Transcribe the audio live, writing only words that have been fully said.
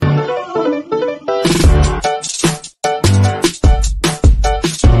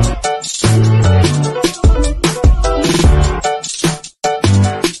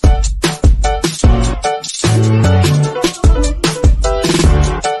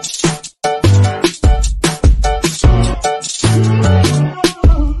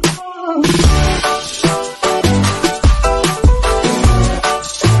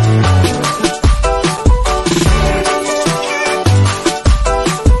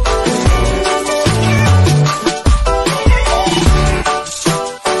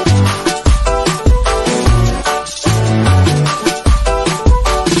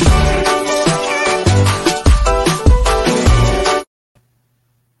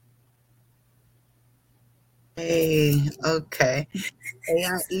Hey, okay. Hey,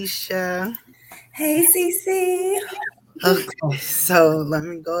 Ieshia. Hey, Cece. Okay, so let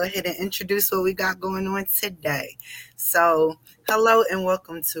me go ahead and introduce what we got going on today. So, hello and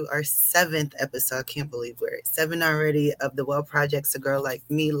welcome to our seventh episode. I can't believe we're at seven already of the Well Projects A Girl Like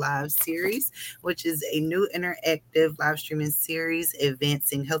Me live series, which is a new interactive live streaming series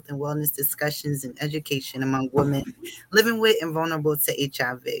advancing health and wellness discussions and education among women living with and vulnerable to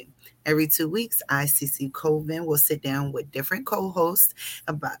HIV. Every 2 weeks, Ci Coleman will sit down with different co-hosts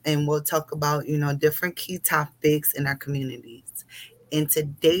about, and we'll talk about different key topics in our communities. In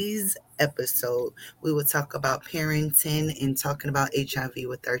today's episode, we will talk about parenting and talking about HIV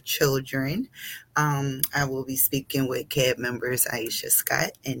with our children. I will be speaking with CAB members Ieshia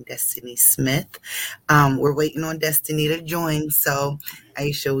Scott and Destiny Smith. We're waiting on Destiny to join, so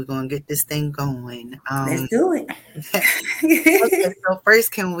Ieshia, we're gonna get this thing going. Let's do it. Okay, so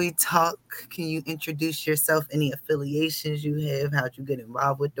first, can we talk? Can you introduce yourself? Any affiliations you have? How'd you get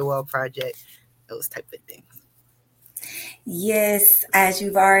involved with the World Project? Those type of things. Yes, as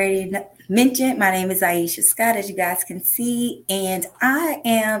you've already mentioned, my name is Ieshia Scott, as you guys can see, and I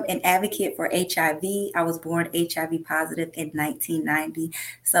am an advocate for HIV. I was born HIV positive in 1990,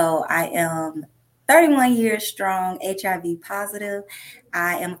 so I am 31 years strong, HIV positive.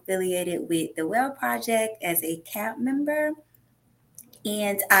 I am affiliated with the Well Project as a CAP member.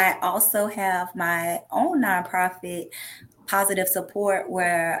 And I also have my own nonprofit, Positive Support,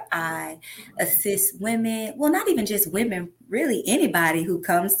 where I assist women, well, not even just women, really anybody who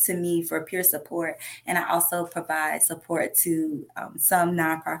comes to me for peer support. And I also provide support to some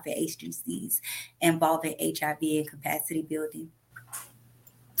nonprofit agencies involving HIV and capacity building.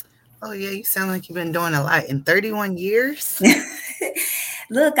 Oh yeah, you sound like you've been doing a lot in 31 years.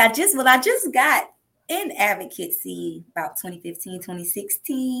 Look, I just got in advocacy about 2015,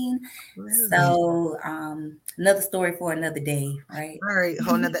 2016. Really? So another story for another day, right? All right,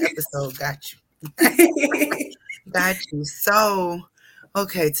 whole nother episode. Got you. Got you. So,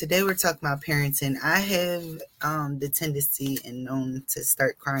 okay, today we're talking about parenting. I have the tendency and known to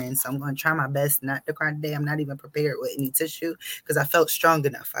start crying, so I'm going to try my best not to cry today. I'm not even prepared with any tissue because I felt strong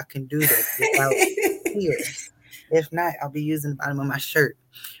enough. I can do this without tears. If not, I'll be using the bottom of my shirt.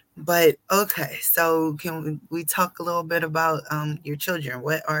 But okay, so can we talk a little bit about your children?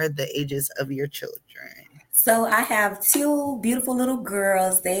 What are the ages of your children? So I have two beautiful little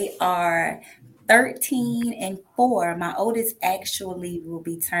girls. They are 13 and 4. My oldest actually will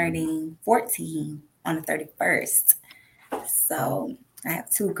be turning 14 on the 31st. Oh, So I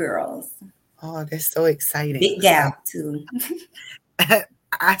have two girls. oh, that's so exciting. Big gap too.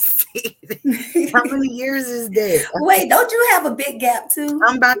 I see. How many years is that? Wait, don't you have a big gap too?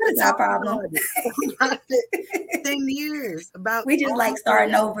 I'm about What to is talk our problem? about it. About it. 10 years, about We just like almost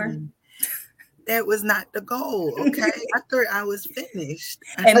starting over. 11. That was not the goal, okay? I thought I was finished.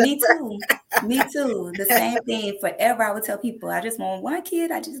 And me too. Me too. The same thing. Forever, I would tell people, I just want one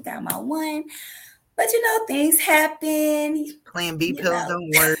kid. I just got my one. But things happen. Plan B You pills know.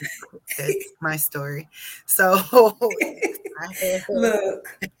 don't work. That's my story. So I have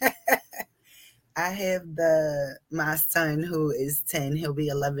Look. I have my son who is 10. He'll be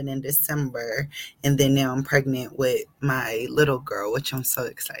 11 in December, and then now I'm pregnant with my little girl, which I'm so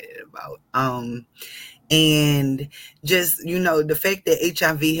excited about. And just the fact that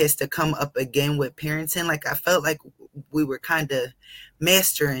HIV has to come up again with parenting, like I felt like we were kind of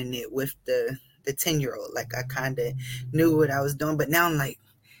mastering it with the 10-year-old. Like I kind of knew what I was doing, but now I'm like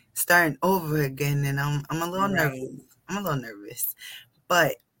starting over again, and I'm a little nervous. Right. I'm a little nervous,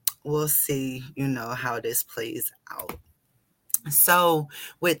 but we'll see, how this plays out. So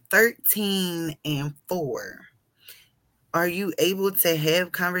with 13 and 4, are you able to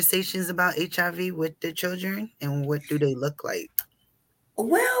have conversations about HIV with the children, and what do they look like?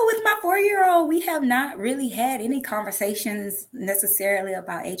 Well, with my 4-year-old, we have not really had any conversations necessarily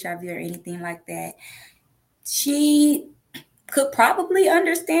about HIV or anything like that. She could probably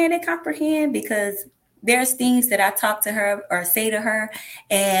understand and comprehend because there's things that I talk to her or say to her,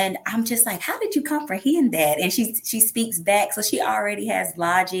 and I'm just like, "How did you comprehend that?" And she speaks back, so she already has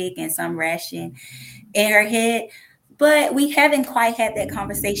logic and some ration in her head. But we haven't quite had that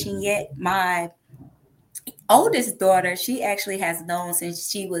conversation yet. My oldest daughter, she actually has known since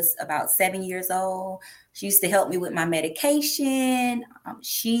she was about 7 years old. She used to help me with my medication.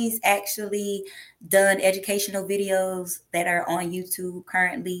 She's actually done educational videos that are on YouTube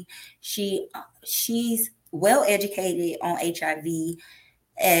currently. She's well educated on HIV,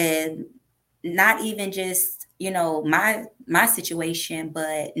 and not even just my situation,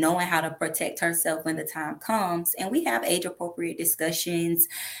 but knowing how to protect herself when the time comes. And we have age appropriate discussions.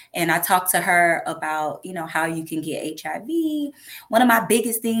 And I talk to her about, how you can get HIV. One of my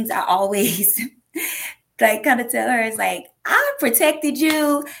biggest things I always like kind of tell her is like, I protected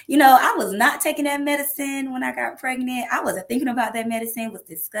you. I was not taking that medicine when I got pregnant. I wasn't thinking about that medicine. It was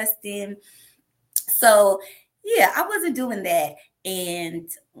disgusting. So yeah, I wasn't doing that. And,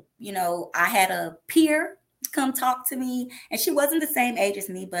 I had a peer come talk to me, and she wasn't the same age as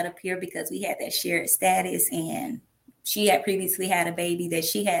me, but a peer, because we had that shared status. And she had previously had a baby that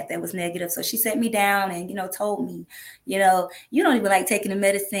she had that was negative. So she sat me down and, told me, you don't even like taking the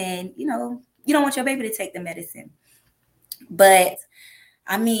medicine, you don't want your baby to take the medicine. But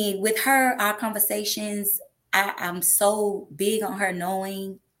I mean, with her, our conversations, I'm so big on her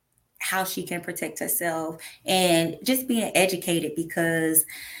knowing how she can protect herself and just being educated, because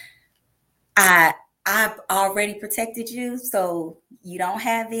I I've already protected you, so you don't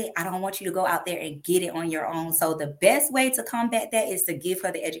have it. I don't want you to go out there and get it on your own. So the best way to combat that is to give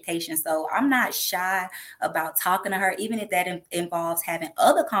her the education. So I'm not shy about talking to her, even if that involves having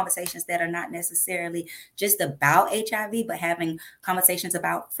other conversations that are not necessarily just about HIV, but having conversations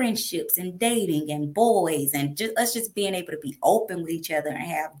about friendships and dating and boys, and just us just being able to be open with each other and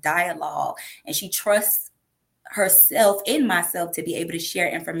have dialogue. And she trusts herself in myself to be able to share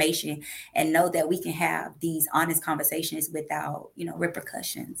information and know that we can have these honest conversations without,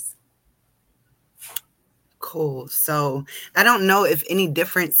 repercussions. Cool. So I don't know if any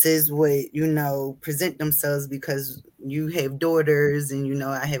differences would, present themselves because you have daughters and,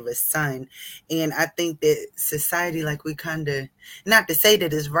 I have a son. And I think that society, like we kind of, not to say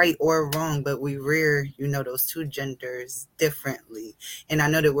that it's right or wrong, but we rear, those two genders differently. And I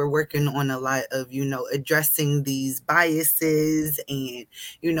know that we're working on a lot of, addressing these biases and,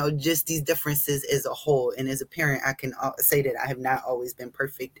 just these differences as a whole. And as a parent, I can say that I have not always been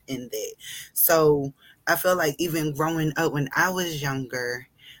perfect in that. So I feel like even growing up when I was younger,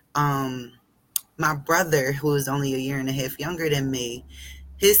 my brother, who was only a year and a half younger than me,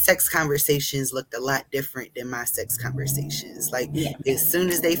 his sex conversations looked a lot different than my sex conversations. Like, Yeah. as soon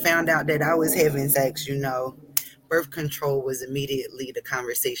as they found out that I was having sex, birth control was immediately the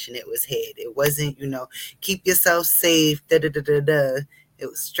conversation that was had. It wasn't, keep yourself safe, da da da da da. It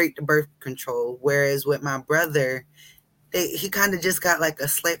was straight to birth control. Whereas with my brother, he kind of just got like a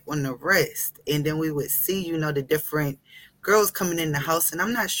slap on the wrist. And then we would see, the different girls coming in the house. And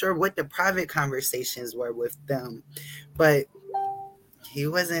I'm not sure what the private conversations were with them, but he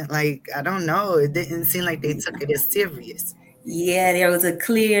wasn't like, I don't know. It didn't seem like they took it as serious. Yeah, there was a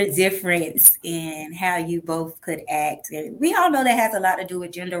clear difference in how you both could act. And we all know that has a lot to do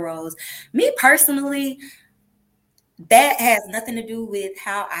with gender roles. Me personally, that has nothing to do with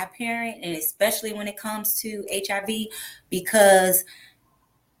how I parent, and especially when it comes to HIV, because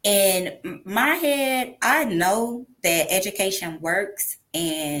in my head, I know that education works,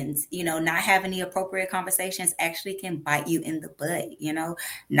 and not having the appropriate conversations actually can bite you in the butt.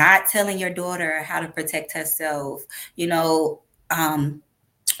 Not telling your daughter how to protect herself, um,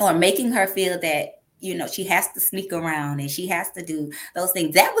 or making her feel that she has to sneak around and she has to do those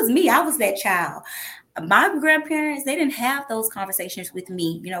things. That was me. I was that child. My grandparents, they didn't have those conversations with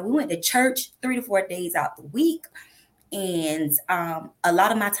me. We went to church 3 to 4 days out the week, and a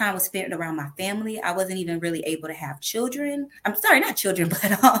lot of my time was spent around my family. I wasn't even really able to have children. I'm sorry, not children,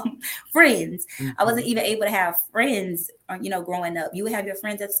 but friends. I wasn't even able to have friends, growing up. You would have your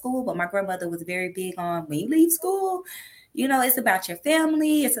friends at school, but my grandmother was very big on, when you leave school, it's about your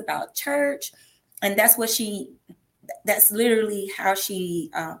family, it's about church. And that's literally how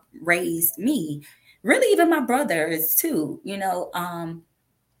she raised me. Really, even my brothers too, and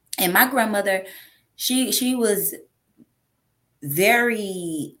my grandmother, she was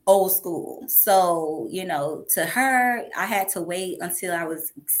very old school. So, to her, I had to wait until I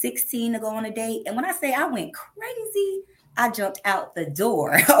was 16 to go on a date. And when I say I went crazy, I jumped out the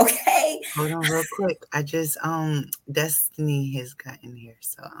door. Okay. Hold on real quick. I just, Destiny has gotten here.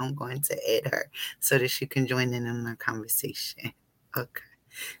 So I'm going to add her so that she can join in on the conversation. Okay.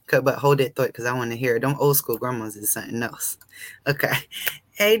 But hold that thought because I want to hear it. Them old school grandmas is something else. Okay.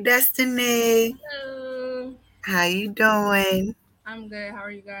 Hey, Destiny. Hello. How you doing? I'm good. How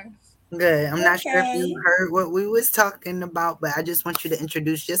are you guys? Good. I'm not sure if you Okay. heard what we was talking about, but I just want you to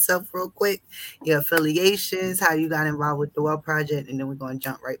introduce yourself real quick, your affiliations, how you got involved with the Well Project, and then we're going to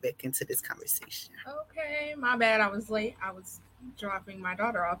jump right back into this conversation. Okay, my bad. I was late. I was dropping my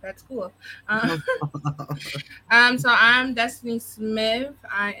daughter off at school. Uh, so I'm Destiny Smith.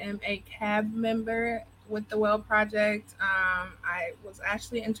 I am a cab member with the Well Project. I was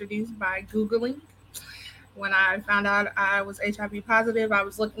actually introduced by Googling when I found out I was HIV positive, I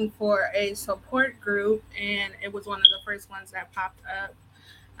was looking for a support group, and it was one of the first ones that popped up.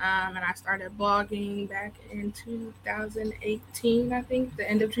 And I started blogging back in 2018, I think, the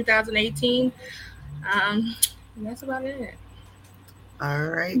end of 2018. Um, and that's about it. All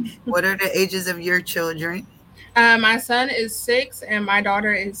right. What are the ages of your children? My son is 6 and my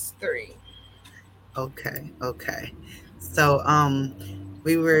daughter is 3. Okay, okay. So,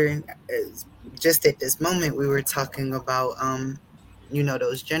 we were just at this moment we were talking about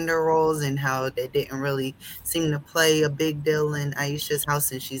those gender roles and how they didn't really seem to play a big deal in Aisha's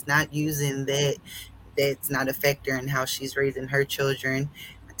house, and she's not using that. That's not a factor in how she's raising her children.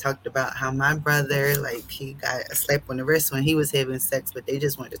 I talked about how my brother, like, he got a slap on the wrist when he was having sex, but they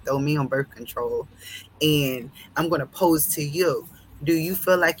just wanted to throw me on birth control. And I'm going to pose to you, do you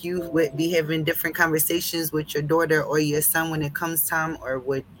feel like you would be having different conversations with your daughter or your son when it comes time, or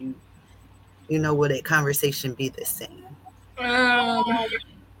would would that conversation be the same? Um, I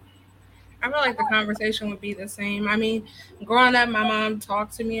feel like the conversation would be the same. I mean, growing up, my mom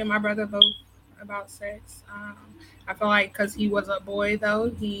talked to me and my brother both about sex. I feel like because he was a boy, though,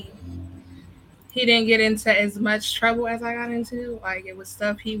 he didn't get into as much trouble as I got into. Like, it was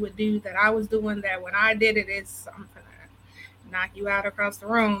stuff he would do that I was doing that when I did it, I'm gonna knock you out across the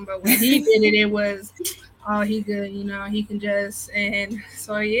room. But when he did it, it was, oh, he good, he can just, and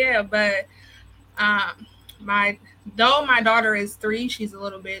so yeah. But um, my though my daughter is 3, she's a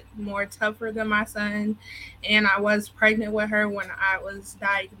little bit more tougher than my son, and I was pregnant with her when I was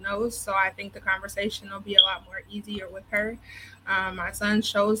diagnosed. So I think the conversation will be a lot more easier with her. My son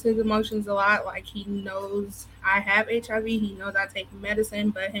shows his emotions a lot. Like, he knows I have HIV. He knows I take medicine,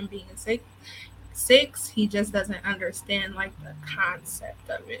 but him being six, he just doesn't understand like the concept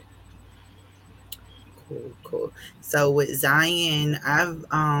of it. Cool, cool. So with Zion, I've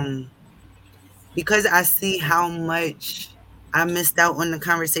because I see how much I missed out on the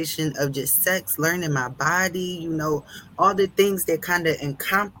conversation of just sex, learning my body, all the things that kind of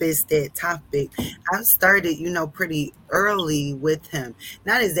encompass that topic. I started, pretty early with him.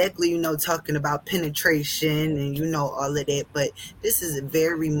 Not exactly, talking about penetration and, all of that, but this is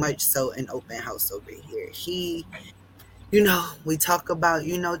very much so an open house over here. We talk about,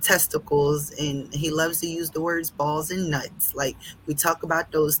 testicles, and he loves to use the words balls and nuts. Like, we talk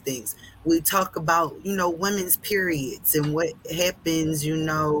about those things. We talk about, women's periods and what happens,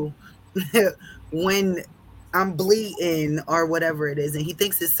 when I'm bleeding or whatever it is. And he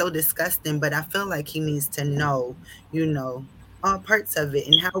thinks it's so disgusting, but I feel like he needs to know, you know, all parts of it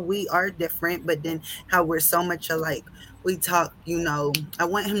and how we are different, but then how we're so much alike. We talk, I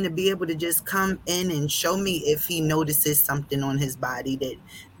want him to be able to just come in and show me if he notices something on his body that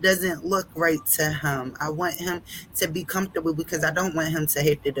doesn't look right to him. I want him to be comfortable because I don't want him to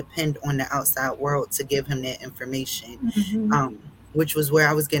have to depend on the outside world to give him that information. Mm-hmm. Which was where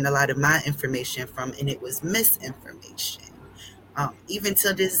I was getting a lot of my information from, and it was misinformation. Even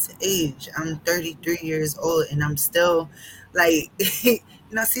to this age, I'm 33 years old, and I'm still like,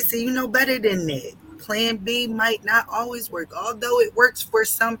 Cece, you know better than that. Plan B might not always work, although it works for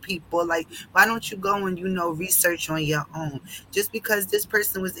some people. Like, why don't you go and, research on your own? Just because this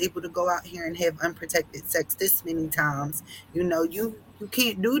person was able to go out here and have unprotected sex this many times, you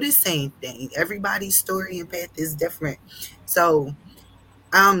can't do the same thing. Everybody's story and path is different. So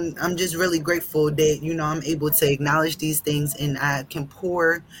I'm just really grateful that I'm able to acknowledge these things, and I can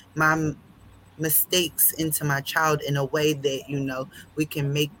pour my mistakes into my child in a way that we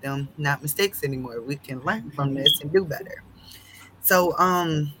can make them not mistakes anymore. We can learn from this and do better. So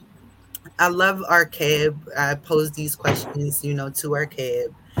I love our cab. I posed these questions to our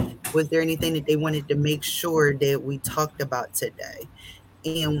cab. Was there anything that they wanted to make sure that we talked about today?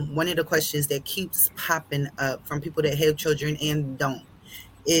 And one of the questions that keeps popping up from people that have children and don't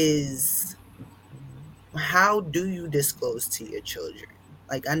is, how do you disclose to your children?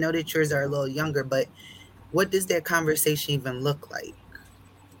 Like, I know that yours are a little younger, but what does that conversation even look like?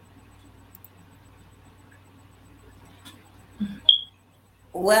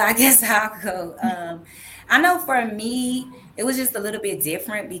 Well, I guess I'll go. I know for me, it was just a little bit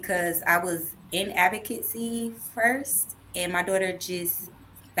different because I was in advocacy first, and my daughter just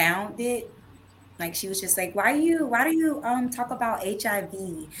found it. Like, she was just like, why do you talk about HIV?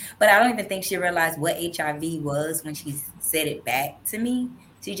 But I don't even think she realized what HIV was when she said it back to me.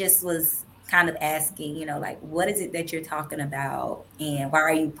 She just was kind of asking, like, what is it that you're talking about, and why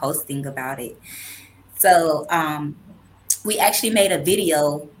are you posting about it? So we actually made a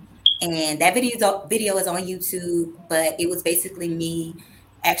video, and that video is on YouTube, but it was basically me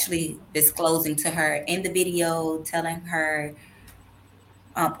actually disclosing to her in the video, telling her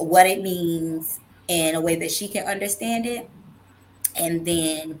what it means, in a way that she can understand it. And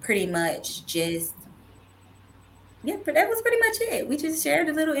then pretty much just, yeah, but that was pretty much it. We just shared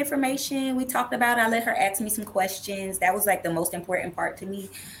a little information. We talked about it. I let her ask me some questions. That was like the most important part to me,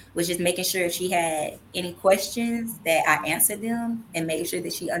 was just making sure if she had any questions that I answered them and made sure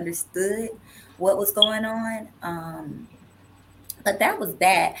that she understood what was going on. But that was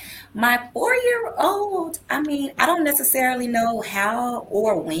that. My 4 year old, I mean, I don't necessarily know how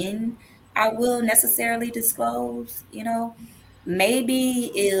or when I will necessarily disclose,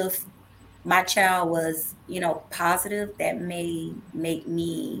 maybe if my child was, positive, that may make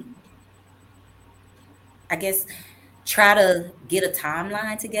me, I guess, try to get a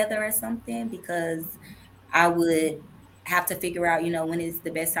timeline together or something, because I would have to figure out, when is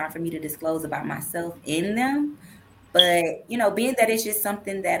the best time for me to disclose about myself in them. But, being that it's just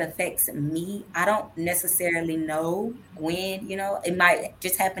something that affects me, I don't necessarily know when, it might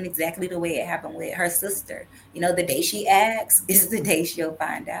just happen exactly the way it happened with her sister. The day she asks is the day she'll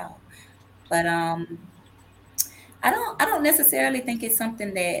find out. But I don't necessarily think it's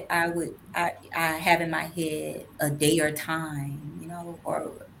something that I have in my head a day or time,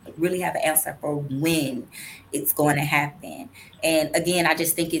 or really have an answer for when it's going to happen. And again, I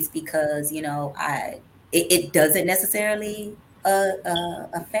just think it's because, it doesn't necessarily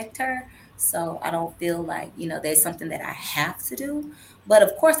affect her. So I don't feel like, there's something that I have to do. But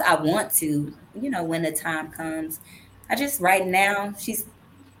of course I want to, when the time comes. Right now, she's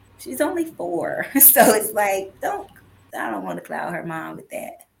only 4. So it's like, I don't want to cloud her mind with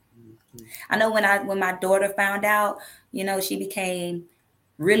that. Mhm. I know when my daughter found out, she became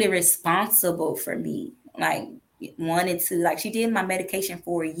really responsible for me. Like, wanted to, like, she did my medication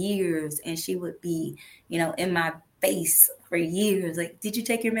for years, and she would be, in my face for years. Like, did you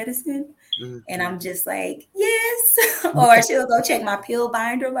take your medicine? And Mhm. I'm just like, yes. Or she'll go check my pill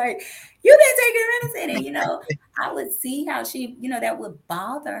binder, like, you didn't take your medicine. And, I would see how she, that would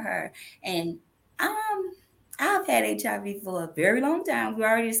bother her. And I've had HIV for a very long time. We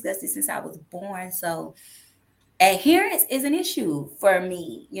already discussed it since I was born. So adherence is an issue for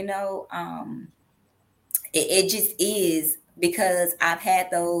me, it just is, because I've had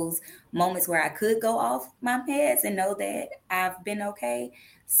those moments where I could go off my meds and know that I've been okay.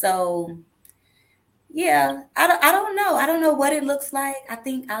 So yeah, I don't know. I don't know what it looks like. I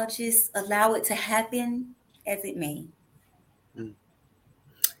think I'll just allow it to happen as it may. Mm.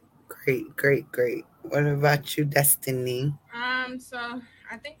 Great, great, great. What about you, Destiny? So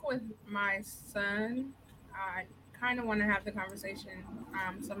I think with my son, I kind of want to have the conversation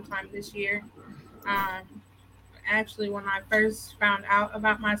sometime this year. Um, Actually, when I first found out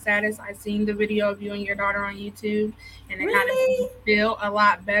about my status, I seen the video of you and your daughter on YouTube, and it kind of made me Really? feel a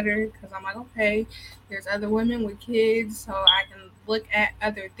lot better because I'm like, okay, there's other women with kids, so I can look at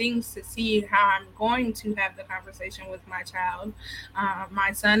other things to see how I'm going to have the conversation with my child.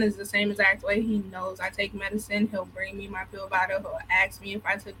 My son is the same exact way. He knows I take medicine. He'll bring me my pill bottle. He'll ask me if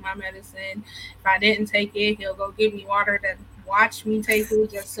I took my medicine. If I didn't take it, he'll go get me water to watch me take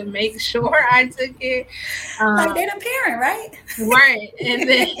it just to make sure I took it. Like, Um, they're the parent, right? right. And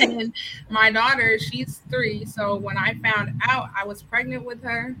then my daughter, she's 3. So when I found out I was pregnant with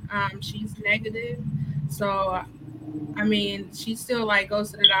her, she's negative. So I mean, she still like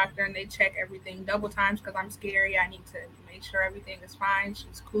goes to the doctor and they check everything double times because I'm scary. I need to make sure everything is fine.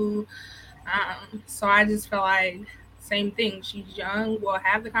 She's cool. So I just feel like same thing. She's young. We'll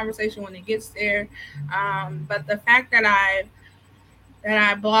have the conversation when it gets there. But the fact that I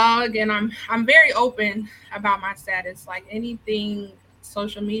blog and I'm very open about my status. Like anything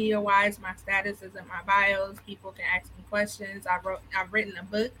social media wise, my status is in my bios. People can ask me questions. I've written a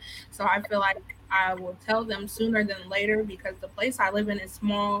book, so I feel like I will tell them sooner than later because the place I live in is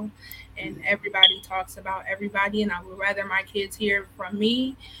small and everybody talks about everybody, and I would rather my kids hear from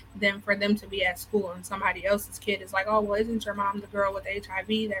me than for them to be at school and somebody else's kid is like, oh, well, isn't your mom the girl with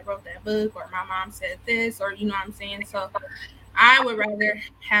HIV that wrote that book, or my mom said this, or you know what I'm saying? So I would rather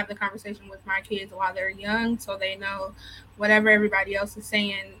have the conversation with my kids while they're young so they know whatever everybody else is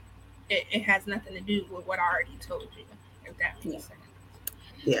saying, it has nothing to do with what I already told you, if that Yeah. makes sense.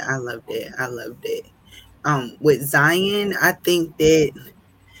 Yeah, I loved it. I loved it. With Zion, I think that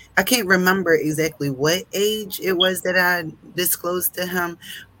I can't remember exactly what age it was that I disclosed to him,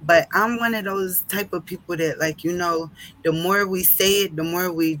 but I'm one of those type of people that, like, the more we say it, the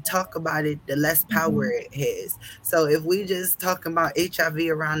more we talk about it, the less power Mhm. it has. So if we just talking about HIV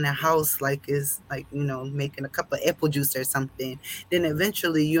around the house, like it's like, making a cup of apple juice or something, then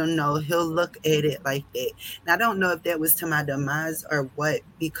eventually, he'll look at it like that. And I don't know if that was to my demise or what,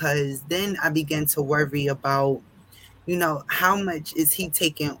 because then I began to worry about how much is he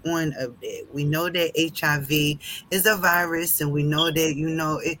taking on of that? We know that HIV is a virus, and we know that,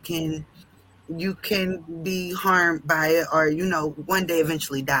 you can be harmed by it, or, one day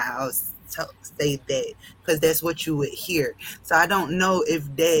eventually die. I'll say that because that's what you would hear. So I don't know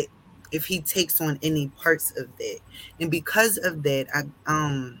if he takes on any parts of that. And because of that,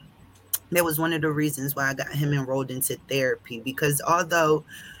 that was one of the reasons why I got him enrolled into therapy, because although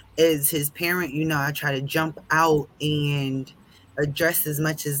as his parent, I try to jump out and address as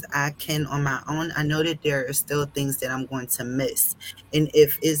much as I can on my own, I know that there are still things that I'm going to miss. And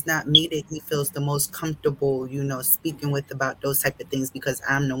if it's not me that he feels the most comfortable, speaking with about those type of things, because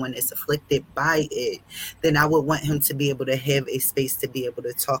I'm the one that's afflicted by it, then I would want him to be able to have a space to be able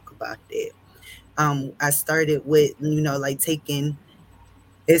to talk about that. I started with, like taking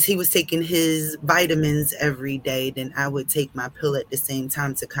as he was taking his vitamins every day, then I would take my pill at the same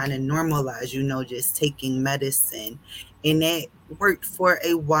time to kind of normalize, just taking medicine. And that worked for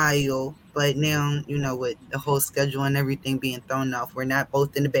a while. But now, with the whole schedule and everything being thrown off, we're not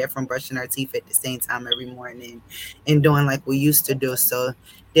both in the bathroom brushing our teeth at the same time every morning and doing like we used to do. So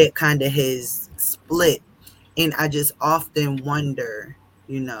that kind of has split. And I just often wonder,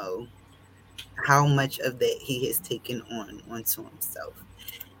 how much of that he has taken on onto himself.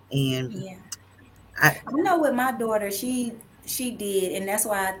 And Yeah. I, I know with my daughter, she did, and that's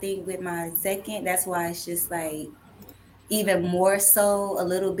why I think with my second, that's why it's just like even more so a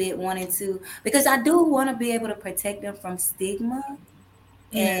little bit wanting to, because I do want to be able to protect them from stigma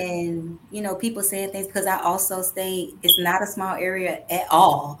Yeah. and people saying things, because I also stay, it's not a small area at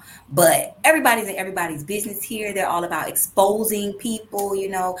all, but everybody's in everybody's business here. They're all about exposing people.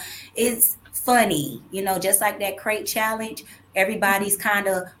 It's funny, just like that crate challenge, everybody's kind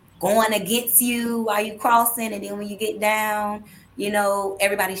of going against you while you crossing, and then when you get down,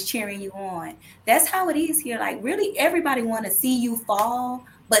 everybody's cheering you on. That's how it is here. Like, really, everybody want to see you fall,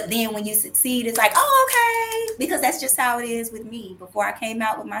 but then when you succeed, it's like, oh, okay. Because that's just how it is with me. Before I came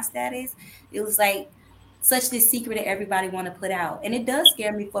out with my status, it was like such this secret that everybody want to put out. And it does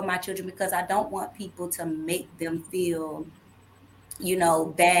scare me for my children, because I don't want people to make them feel,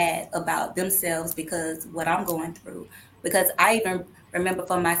 bad about themselves because what I'm going through. Because I even remember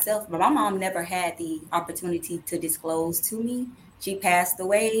for myself, but my mom never had the opportunity to disclose to me. She passed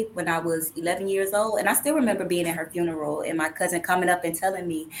away when I was 11 years old, and I still remember being at her funeral and my cousin coming up and telling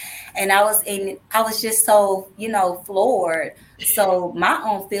me, and I was just so, floored. So my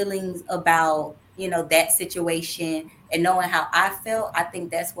own feelings about, that situation and knowing how I felt, I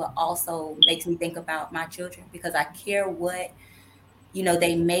think that's what also makes me think about my children, because I care what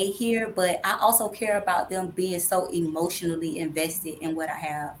they may hear, but I also care about them being so emotionally invested in what I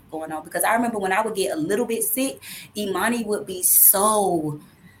have going on. Because I remember when I would get a little bit sick, Imani would be so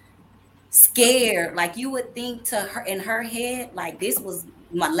scared. Like, you would think to her in her head, like this was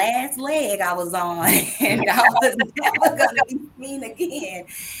my last leg I was on and I was never gonna be seen again.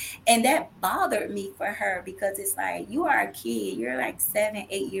 And that bothered me for her, because it's like, you are a kid, you're like 7,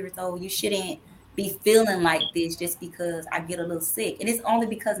 8 years old, you shouldn't be feeling like this just because I get a little sick. And it's only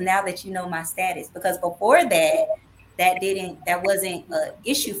because now that you know my status, because before that, that wasn't an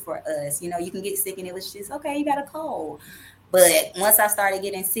issue for us. You can get sick and it was just, okay, you got a cold. But once I started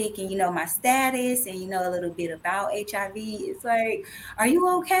getting sick and my status and a little bit about HIV, it's like, are you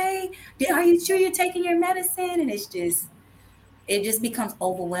okay? Are you sure you're taking your medicine? And it just becomes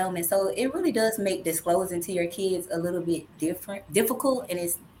overwhelming. So it really does make disclosing to your kids a little bit difficult, and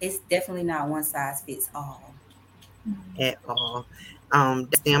it's definitely not one size fits all. at all.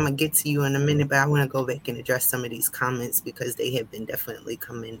 Destiny, I'm gonna get to you in a minute, but I want to go back and address some of these comments because they have been definitely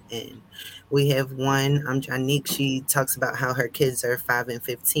coming in. We have one, Janique. She talks about how her kids are 5 and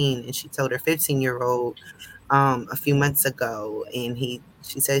 15, and she told her 15-year-old a few months ago, and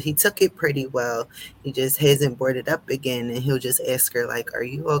she said he took it pretty well. He just hasn't brought it up again, and he'll just ask her like, "Are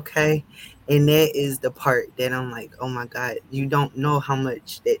you okay?" And that is the part that I'm like, "Oh my God, you don't know how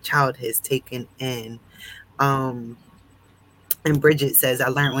much that child has taken in." Um, and Bridget says, "I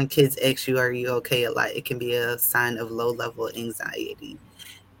learned when kids ask you, 'Are you okay?' a lot, it can be a sign of low level anxiety."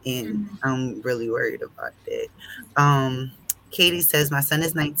 And I'm really worried about that. Katie says, "My son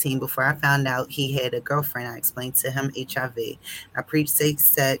is 19. Before I found out he had a girlfriend, I explained to him HIV. I preached safe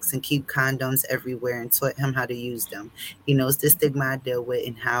sex and keep condoms everywhere and taught him how to use them. He knows the stigma I deal with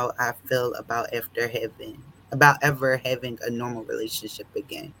and how I feel about ever having a normal relationship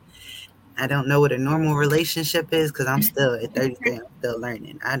again. I don't know what a normal relationship is because I'm still at 33. I'm still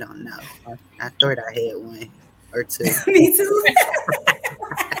learning. I don't know. I thought I had one or two." Me too.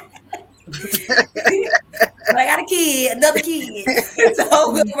 But I got a kid, another kid.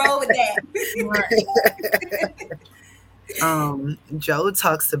 So we'll roll with that. Right. Joe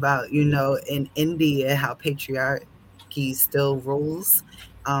talks about, in India, how patriarchy still rules.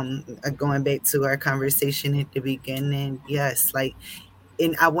 Going back to our conversation at the beginning, yes, like,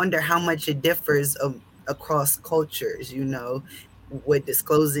 and I wonder how much it differs across cultures. Would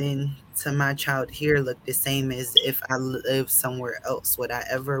disclosing to my child here look the same as if I live somewhere else? Would I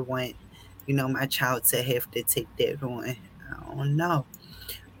ever want, my child to have to take that on? I don't know.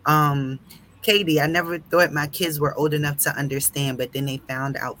 Um, Katie, I never thought my kids were old enough to understand, but then they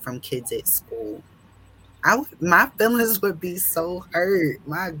found out from kids at school. My feelings would be so hurt.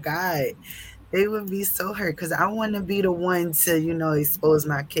 My God, they would be so hurt because I want to be the one to, expose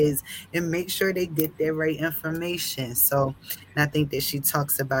my kids and make sure they get their right information. So, and I think that she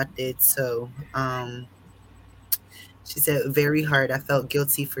talks about that too. She said, very hard. I felt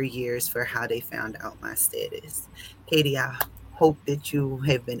guilty for years for how they found out my status. Katie, I hope that you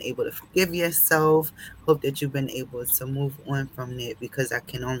have been able to forgive yourself. Hope that you've been able to move on from that because I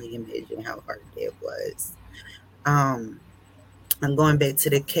can only imagine how hard that was. Um, I'm going back to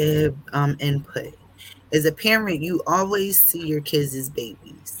the kid input. As a parent, you always see your kids as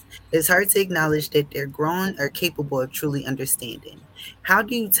babies. It's hard to acknowledge that they're grown or capable of truly understanding. How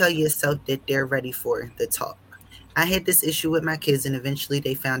do you tell yourself that they're ready for the talk? I had this issue with my kids, and eventually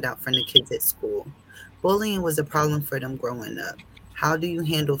they found out from the kids at school. Bullying was a problem for them growing up. How do you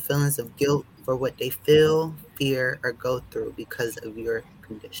handle feelings of guilt for what they feel, fear, or go through because of your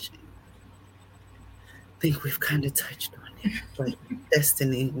condition? I think we've kind of touched on it, but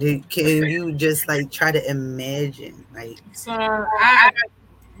Destiny, can you just like try to imagine, like, So I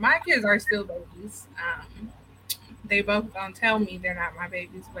my kids are still babies. They both don't tell me they're not my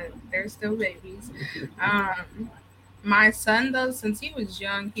babies, but they're still babies. Um, my son, though, since he was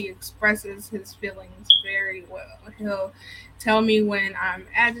young, he expresses his feelings very well. He'll tell me when I'm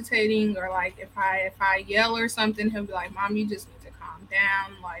agitating, or like if I yell or something, he'll be like, "Mom, you just need to calm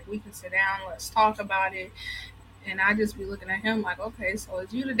down. Like, we can sit down, let's talk about it." And I just be looking at him like, "Okay, so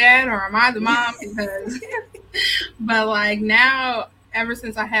is you the dad or am I the mom?" Because but like now, ever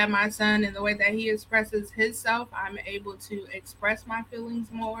since I had my son and the way that he expresses himself, I'm able to express my feelings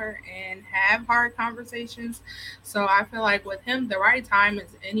more and have hard conversations. So I feel like with him, the right time is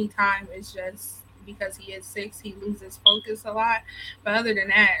any time. It's just because he is 6, he loses focus a lot. But other than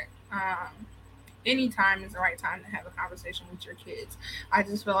that, any time is the right time to have a conversation with your kids. I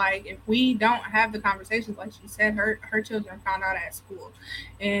just feel like if we don't have the conversations, like she said, her children found out at school,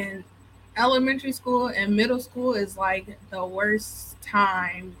 and elementary school and middle school is like the worst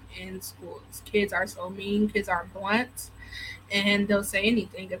time in schools. Kids are so mean, kids are blunt, and they'll say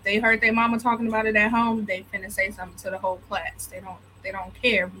anything. If they heard their mama talking about it at home, they finna say something to the whole class. They don't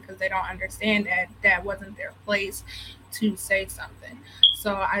care because they don't understand that that wasn't their place to say something.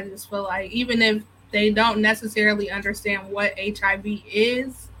 So I just feel like even if they don't necessarily understand what HIV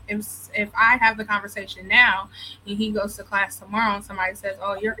is, if I have the conversation now and he goes to class tomorrow and somebody says,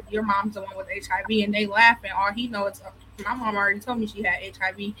 "Oh, your mom's the one with HIV," and they laughing, all he knows is, my mom already told me she had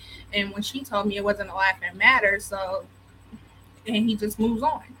HIV, and when she told me it wasn't a laughing matter, so and he just moves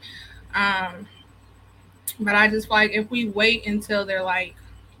on. Um, but I just feel like if we wait until they're like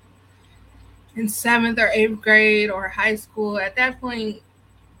in 7th or 8th grade or high school, at that point,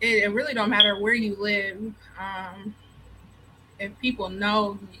 it really don't matter where you live. Um, if people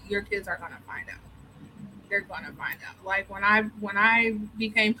know, your kids are gonna find out. They're gonna find out. Like when I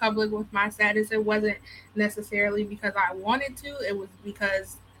became public with my status, it wasn't necessarily because I wanted to. It was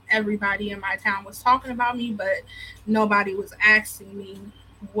because everybody in my town was talking about me, but nobody was asking me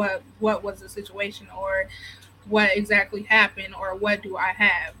what was the situation or what exactly happened or what do I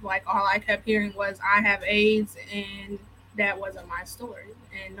have. Like all I kept hearing was I have AIDS, and that wasn't my story,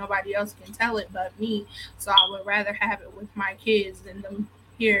 and nobody else can tell it but me. So I would rather have it with my kids than them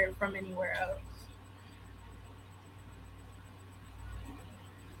hear it from anywhere else.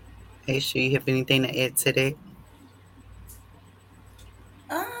 Aisha, you have anything to add to that?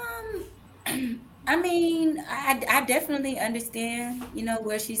 Um, I mean, I definitely understand,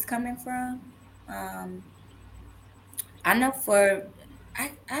 where she's coming from. Um, I know for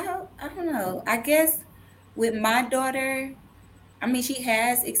I don't know. I guess with my daughter, I mean, she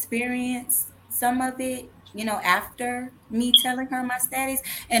has experienced some of it, after me telling her my status,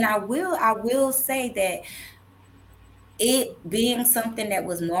 and I will say that it being something that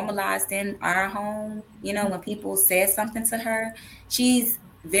was normalized in our home, when people said something to her, she's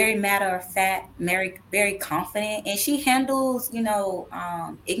very matter of fact, very confident, and she handles,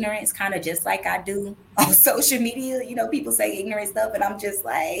 ignorance kind of just like I do on social media. People say ignorant stuff, and I'm just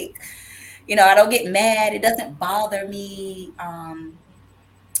like, I don't get mad. It doesn't bother me. I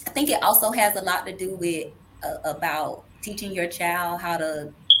think it also has a lot to do with about teaching your child how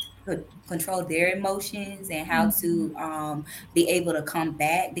to control their emotions and how Mhm. to be able to come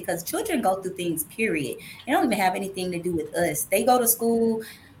back, because children go through things, period. They don't even have anything to do with us. They go to school,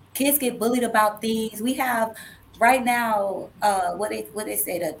 kids get bullied about things. We have right now what they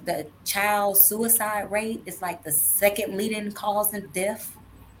say, the child suicide rate is like the second leading cause of death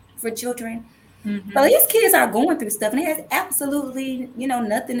for children. So Mhm. these kids are going through stuff, and it has absolutely,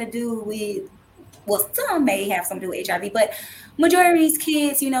 nothing to do with, well, some may have something to do with HIV, but majority of these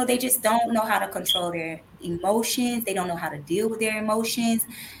kids, they just don't know how to control their emotions. They don't know how to deal with their emotions.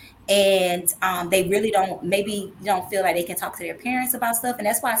 And they really maybe don't feel like they can talk to their parents about stuff. And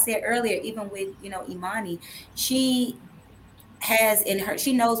that's why I said earlier, even with, Imani, she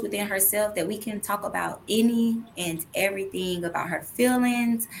she knows within herself that we can talk about any and everything about her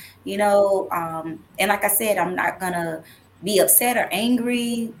feelings, and like I said, I'm not gonna be upset or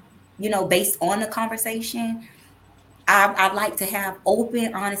angry, based on the conversation. I like to have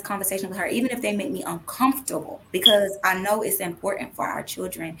open, honest conversation with her, even if they make me uncomfortable, because I know it's important for our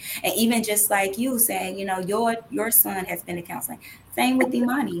children. And even just like you saying, your son has been to counseling. Same with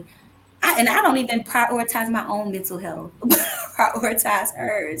Imani. I don't even prioritize my own mental health, prioritize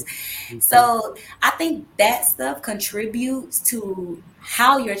hers. So I think that stuff contributes to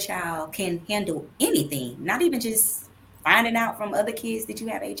how your child can handle anything, not even just finding out from other kids that you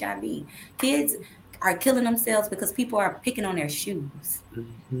have HIV. Kids are killing themselves because people are picking on their shoes.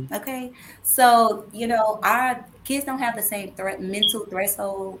 Mhm. Okay. So, our kids don't have the same mental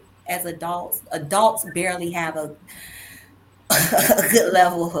threshold as adults. Adults barely have a good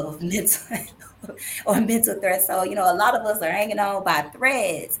level of mental or mental threat. So, a lot of us are hanging on by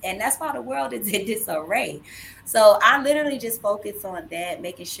threads, and that's why the world is in disarray. So, I literally just focus on that,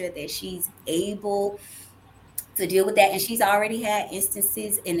 making sure that she's able to deal with that. And she's already had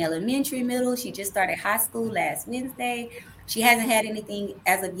instances in elementary, middle. She just started high school last Wednesday. She hasn't had anything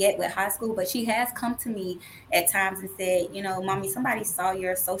as of yet with high school, but she has come to me at times and said, Mommy, somebody saw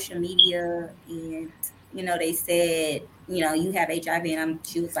your social media and, they said, you have HIV. And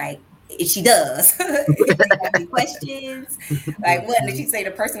she was like, she does. Do you have any questions? Like, what? And then she say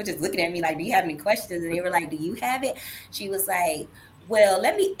the person was just looking at me like, do you have any questions? And they were like, do you have it? She was like, well,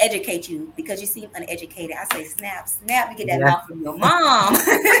 let me educate you because you seem uneducated. I say, snap, snap, you get that Yeah. mouth from your mom.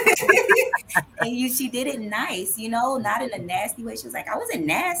 And she did it nice, not in a nasty way. She was like, I wasn't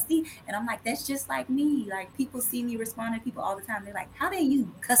nasty. And I'm like, that's just like me. Like, people see me respond to people all the time. They're like, how did you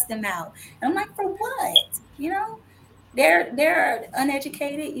cuss them out? And I'm like, for what? They're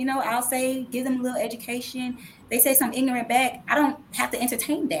uneducated. I'll say, give them a little education. They say some ignorant back. I don't have to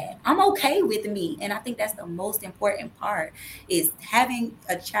entertain that. I'm okay with me. And I think that's the most important part, is having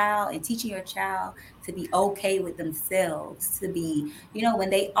a child and teaching your child to be okay with themselves, to be, when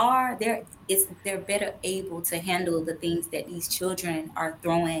they are there, they're better able to handle the things that these children are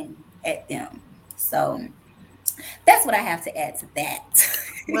throwing at them. So that's what I have to add to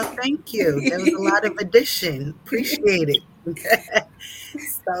Well, that. thank you. There was a lot of addition. Appreciate it.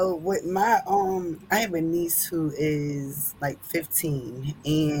 So with my I have a niece who is like 15,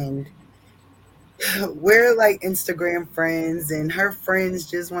 and we're like Instagram friends, and her friends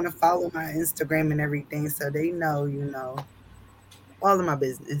just want to follow my Instagram and everything, so they know, all of my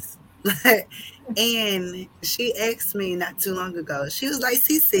business. And she asked me not too long ago, she was like,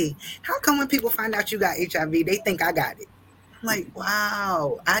 Cece, how come when people find out you got HIV, they think I got it? I'm like,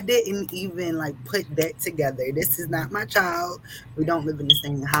 wow, I didn't even like put that together. This is not my child. We don't live in the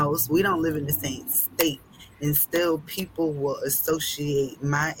same house. We don't live in the same state. And still, people will associate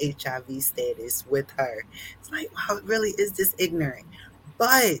my HIV status with her. It's like, wow, it really is this ignorant.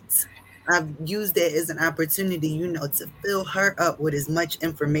 But I've used that as an opportunity, to fill her up with as much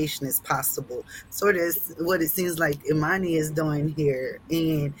information as possible. Sort of what it seems like Imani is doing here.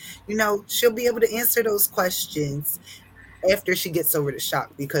 And, she'll be able to answer those questions after she gets over the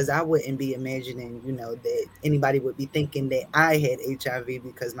shock, because I wouldn't be imagining, that anybody would be thinking that I had HIV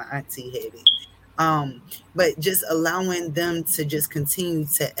because my auntie had it. Um, but just allowing them to just continue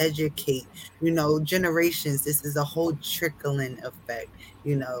to educate, generations. This is a whole trickling effect.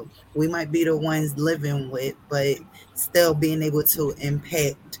 We might be the ones living with, but still being able to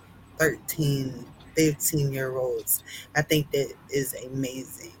impact 13, 15-year olds. I think that is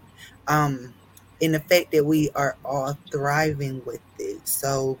amazing. Um, in the fact that we are all thriving with it.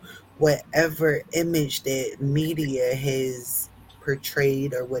 So whatever image that media has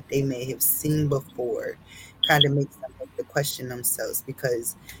portrayed or what they may have seen before kind of makes them have to question themselves,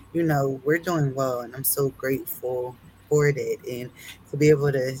 because we're doing well, and I'm so grateful for that. And to be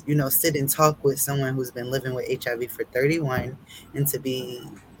able to sit and talk with someone who's been living with HIV for 31, and to be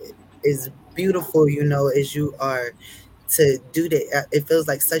as beautiful as you are, to do that. It feels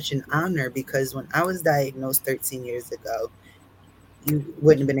like such an honor because when I was diagnosed 13 years ago, you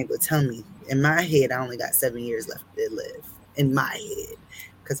wouldn't have been able to tell me. In my head, I only got 7 years left to live. In my head,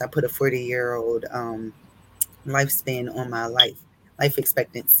 because I put a 40-year-old lifespan on my life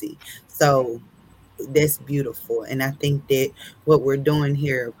expectancy. So that's beautiful, and I think that what we're doing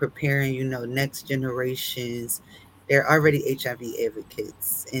here, preparing, next generations, they're already HIV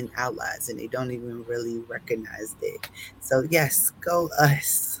advocates in our lives, and they don't even really recognize that. So yes, go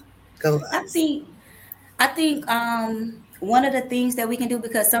us, go I us. think I think one of the things that we can do,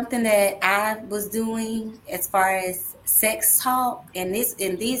 because something that I was doing as far as sex talk, and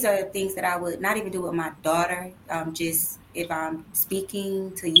these are things that I would not even do with my daughter, just if I'm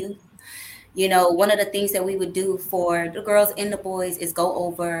speaking to you. One of the things that we would do for the girls and the boys is go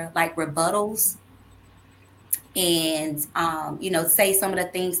over like rebuttals, and say some of the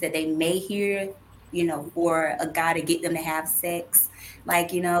things that they may hear, for a guy to get them to have sex,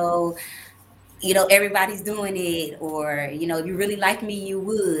 like, everybody's doing it, or, if you really like me, you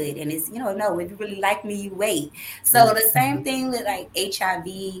would. And it's, no, if you really like me, you wait. So the same Mhm. thing with like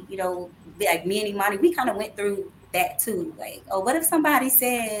HIV, like me and Imani, we kind of went through that too. Like, oh, what if somebody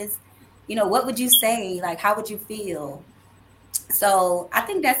says, what would you say? Like, how would you feel? So I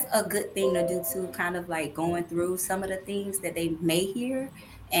think that's a good thing to do too, kind of like going through some of the things that they may hear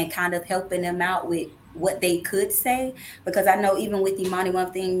and kind of helping them out with what they could say. Because I know even with Imani, one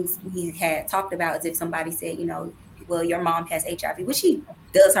of the things we had talked about is if somebody said, well, your mom has HIV, which she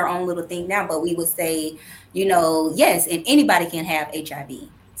does her own little thing now, but we would say, yes, and anybody can have HIV.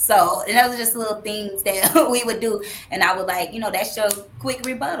 So, and those are just little things that we would do. And I would like, that's your quick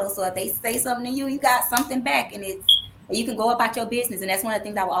rebuttal. So if they say something to you, you got something back, and you can go about your business. And that's one of the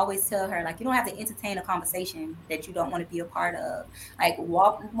things I will always tell her. Like, you don't have to entertain a conversation that you don't want to be a part of. Like,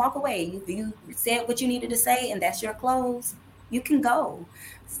 walk away. You said what you needed to say, and that's your close. You can go.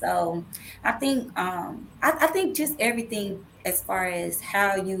 So I think I think just everything as far as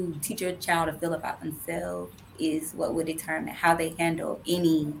how you teach your child to feel about themselves is what would determine how they handle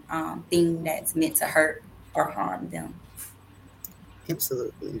any thing that's meant to hurt or harm them.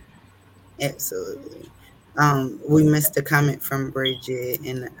 Absolutely, absolutely. We missed a comment from Bridget,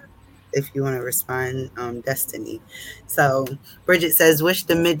 and if you want to respond, Destiny. So Bridget says, wish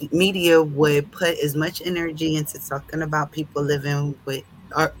the media would put as much energy into talking about people living with,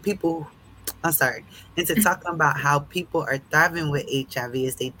 or people, I'm sorry, into talking about how people are thriving with HIV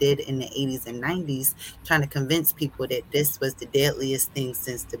as they did in the 80s and 90s, trying to convince people that this was the deadliest thing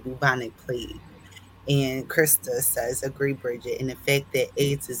since the bubonic plague. And Krista says, agree, Bridget, and the fact that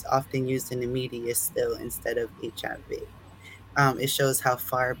AIDS is often used in the media still instead of HIV. It shows how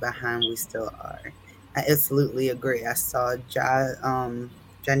far behind we still are. I absolutely agree. I saw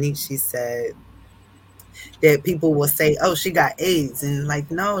Janichi said that people will say, "Oh, she got AIDS," and like,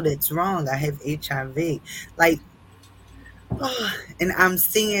 no, that's wrong. I have HIV. Like, oh, and I'm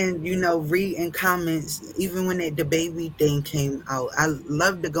seeing, reading comments, even when the baby thing came out. I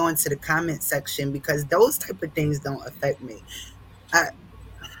love to go into the comment section because those type of things don't affect me. I,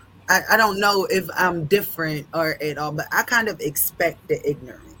 I don't know if I'm different or at all, but I kind of expect the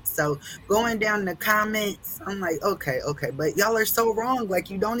ignorance. So going down the comments, I'm like, okay, but y'all are so wrong. Like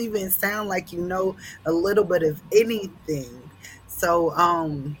you don't even sound like you know a little bit of anything. So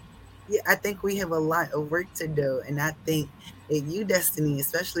yeah, I think we have a lot of work to do, and I think that you, Destiny,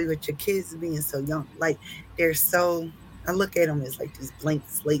 especially with your kids being so young, like they're so. I look at them as like these blank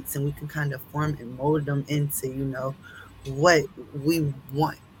slates, and we can kind of form and mold them into, what we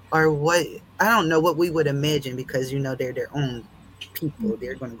want or what I don't know what we would imagine because they're their own people.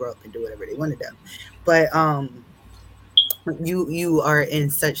 They're going to grow up and do whatever they want to do. But you are in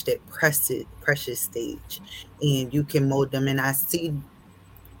such that precious stage, and you can mold them. And I see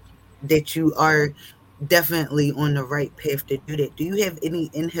that you are definitely on the right path to do that. Do you have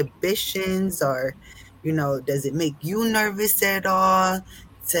any inhibitions, or does it make you nervous at all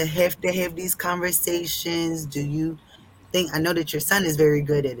to have these conversations? Do you think, I know that your son is very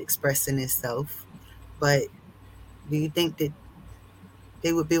good at expressing himself, but do you think that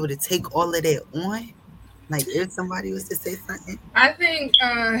they would be able to take all of that on? Like if somebody was to say something? I think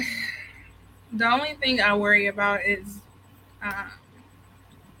the only thing I worry about is uh,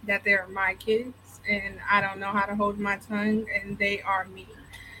 that they're my kids and I don't know how to hold my tongue and they are me.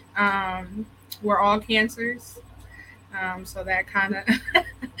 Um, we're all cancers, so that kind of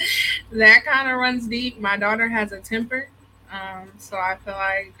that kind of runs deep. My daughter has a temper, so I feel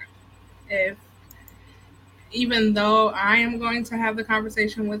like if even though I am going to have the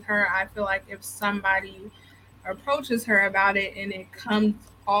conversation with her, I feel like if somebody approaches her about it and it comes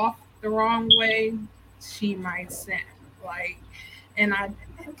off the wrong way, she might snap. Like, and I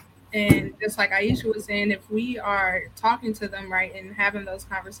and just like Aisha was saying, if we are talking to them right and having those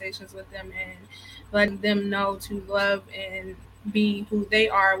conversations with them and letting them know to love and be who they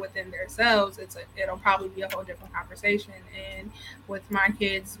are within themselves, it'll probably be a whole different conversation. And with my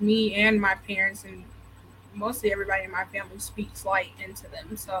kids, me and my parents and mostly everybody in my family speaks light into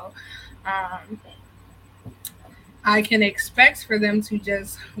them. So um, I can expect for them to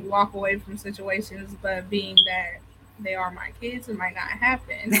just walk away from situations, but being that they are my kids, it might not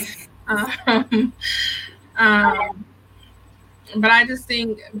happen. Um, um, but I just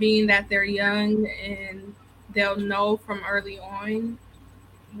think being that they're young and they'll know from early on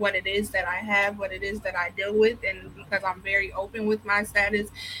what it is that I have, what it is that I deal with, and because I'm very open with my status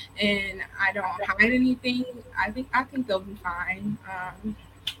and I don't hide anything, I think they'll be fine.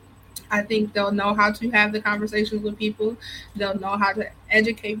 I think they'll know how to have the conversations with people. They'll know how to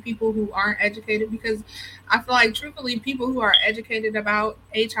educate people who aren't educated because I feel like truthfully people who are educated about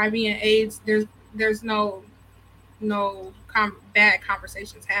HIV and AIDS, there's no bad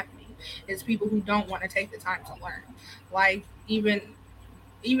conversations happening. It's people who don't want to take the time to learn. Like even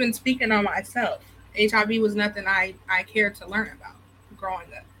speaking on myself, HIV was nothing I cared to learn about growing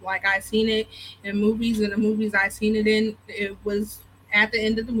up. Like I seen it in movies, and the movies I seen it in, it was at the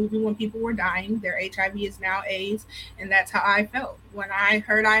end of the movie when people were dying. Their HIV is now AIDS, and that's how I felt when I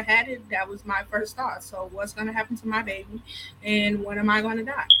heard I had it. That was my first thought. So what's going to happen to my baby, and when am I going to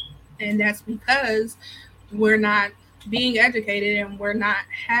die? And that's because we're not being educated and we're not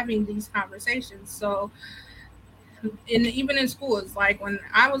having these conversations. So even in schools, like when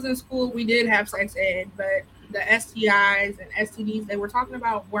I was in school, we did have sex ed, but the STIs and STDs they were talking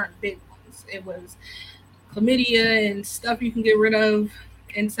about weren't big ones. It was chlamydia and stuff you can get rid of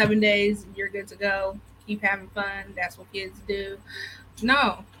in 7 days. You're good to go. Keep having fun. That's what kids do.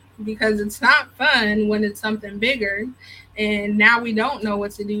 No, because it's not fun when it's something bigger. And now we don't know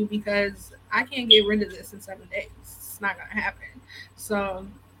what to do because I can't get rid of this in 7 days. It's not going to happen. So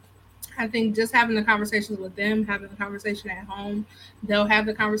I think just having the conversations with them, having the conversation at home, they'll have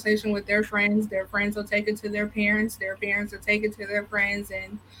the conversation with their friends. Their friends will take it to their parents. Their parents will take it to their friends,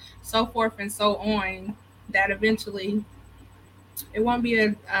 and so forth and so on. That eventually it won't be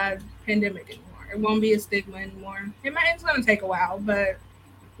a pandemic anymore. It won't be a stigma anymore. It's going to take a while, but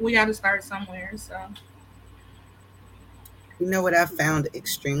we got to start somewhere. So You know what I found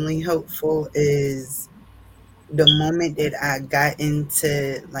extremely helpful is the moment that I got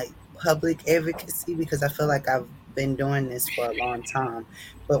into like public advocacy, because I feel like I've been doing this for a long time,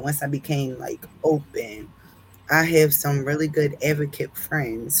 but once I became like open, I have some really good advocate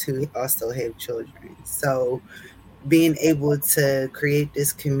friends who also have children. So being able to create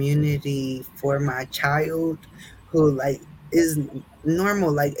this community for my child who like is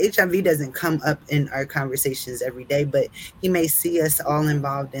normal, like HIV doesn't come up in our conversations every day, but he may see us all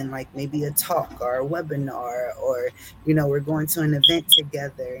involved in like maybe a talk or a webinar, or we're going to an event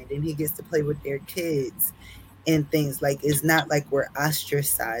together and then he gets to play with their kids and things. Like it's not like we're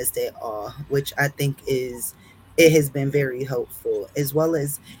ostracized at all, which I think is it has been very helpful. As well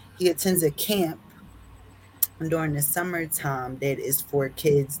as he attends a camp during the summertime that is for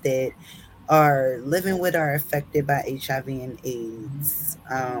kids that are living with or affected by HIV and AIDS,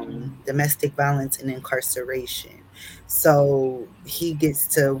 domestic violence, and incarceration. So he gets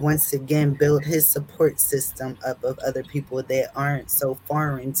to once again build his support system up of other people that aren't so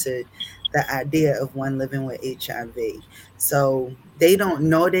foreign to the idea of one living with HIV. So they don't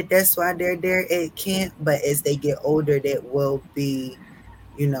know that that's why they're there at camp, but as they get older, that will be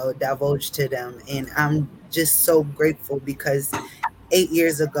divulged to them. And I'm just so grateful because 8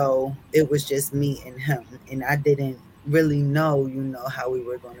 years ago, it was just me and him, and I didn't really know, how we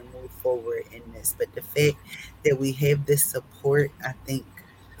were going to move forward in this. But the fact that we have this support, I think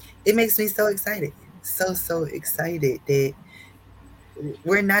it makes me so excited. So, so excited that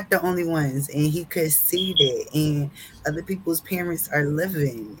we're not the only ones, and he could see that, and other people's parents are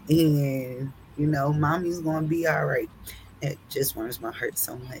living, and, mommy's going to be all right. It just warms my heart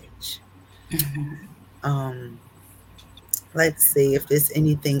so much. Um, let's see if there's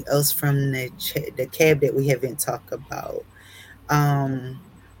anything else from the cab that we haven't talked about. Um,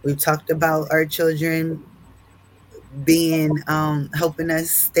 we've talked about our children being helping us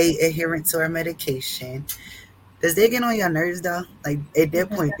stay adherent to our medication. Does that get on your nerves though? Like at that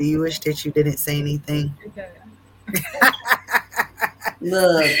point, do you wish that you didn't say anything?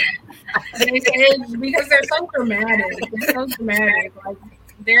 Look, because they're so dramatic. They're so dramatic. Like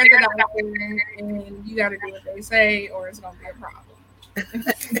they're the doctor, and you got to do what they say, or it's gonna be a problem.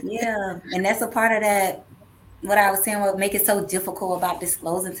 yeah, and that's a part of that what I was saying would make it so difficult about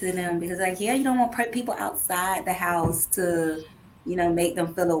disclosing to them because, like, yeah, you don't want people outside the house to, make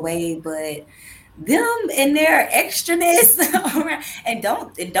them feel away, but them and their extraness, and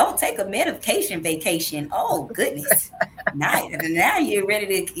don't take a medication vacation. Oh goodness, now you're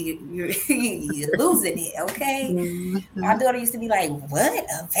ready to you're losing it. Okay, my Mhm. daughter used to be like, "What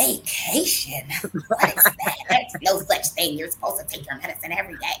a vacation? What is that? There's no such thing. You're supposed to take your medicine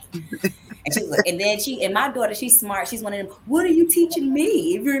every day." And she was like, and then and my daughter, she's smart. She's one of them. What are you teaching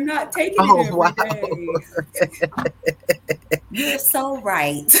me if you're not taking it Oh every wow. day? You're so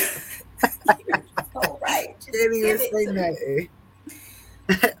right. You're so right. Just Can't give even it say to me.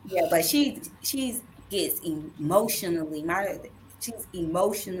 nothing. Yeah, but she's gets emotionally she's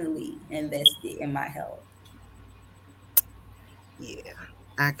emotionally invested in my health. Yeah,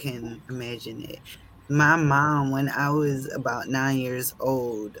 I can imagine it. My mom, when I was about 9 years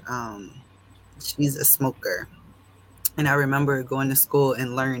old, she's a smoker. And I remember going to school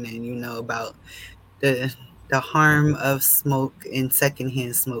and learning, about the the harm of smoke and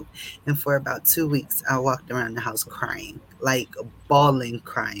secondhand smoke. And for about 2 weeks, I walked around the house crying, like bawling,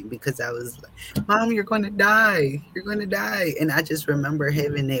 crying because I was like, "Mom, you're going to die! You're going to die!" And I just remember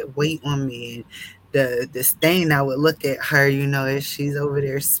having that weight on me, and the stain. I would look at her, as she's over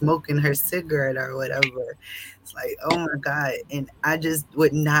there smoking her cigarette or whatever. It's like, oh my God. And I just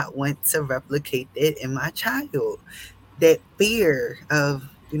would not want to replicate that in my child. That fear of,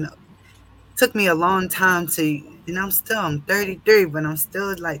 took me a long time to, I'm 33, but I'm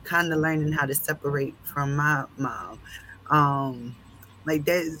still like kind of learning how to separate from my mom. Like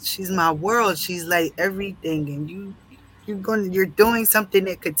that, she's my world. She's like everything, and you're doing something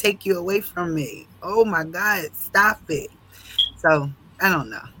that could take you away from me. Oh my God, stop it. So I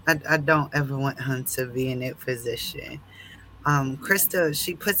don't know. I don't ever want him to be in that position. Krista,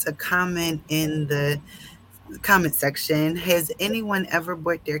 she puts a comment in the comment section. Has anyone ever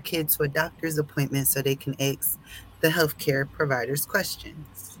brought their kids to a doctor's appointment so they can ask the healthcare providers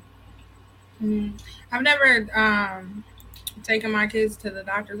questions? Mm. I've never taken my kids to the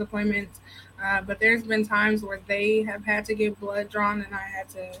doctor's appointments, but there's been times where they have had to get blood drawn, and I had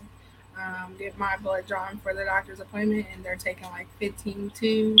to get my blood drawn for the doctor's appointment, and they're taking like 15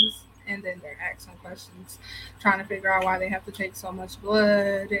 tubes. And then they're asking questions, trying to figure out why they have to take so much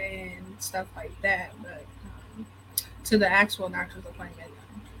blood and stuff like that. But to the actual doctor's appointment,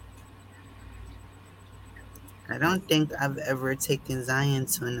 I don't think I've ever taken Zion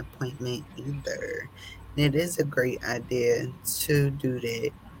to an appointment either. It is a great idea to do that.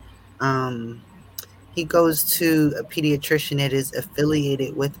 Um, he goes to a pediatrician that is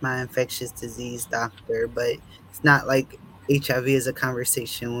affiliated with my infectious disease doctor, but it's not like HIV is a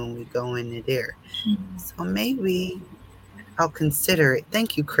conversation when we go into there. So maybe I'll consider it.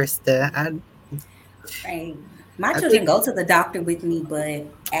 Thank you, Krista. Right. My I children think go to the doctor with me, but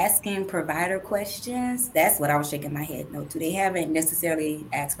asking provider questions, that's what I was shaking my head no to. They haven't necessarily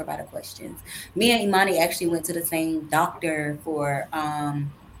asked provider questions. Me and Imani actually went to the same doctor for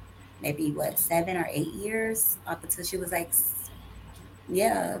maybe what, 7 or 8 years up until she was like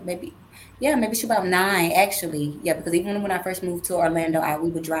yeah, maybe she about 9 actually. Yeah, because even when I first moved to Orlando, we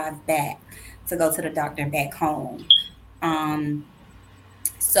would drive back to go to the doctor and back home. Um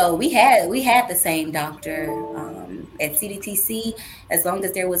so we had the same doctor at CDTC. As long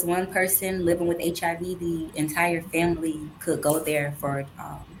as there was one person living with HIV, the entire family could go there for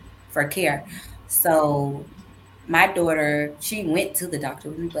care. So my daughter, she went to the doctor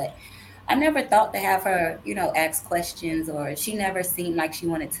with me, but I never thought to have her, ask questions, or she never seemed like she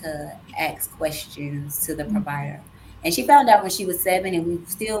wanted to ask questions to the provider. And she found out when she was 7, and we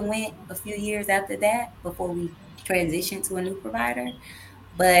still went a few years after that before we transitioned to a new provider.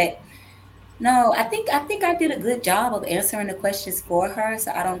 But no, I think I did a good job of answering the questions for her,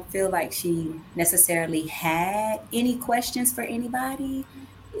 so I don't feel like she necessarily had any questions for anybody.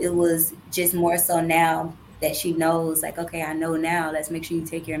 It was just more so now that she knows, like, okay, I know now. Let's make sure you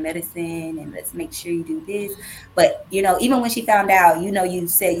take your medicine, and let's make sure you do this. But even when she found out, you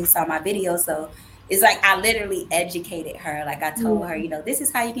said you saw my video, so it's like I literally educated her. Like I told her, this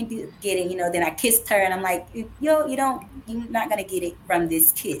is how you can get it. Then I kissed her, and I'm like, you're not gonna get it from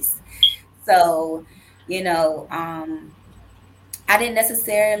this kiss. So, you know, um, I didn't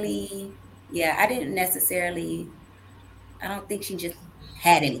necessarily, yeah, I don't think she just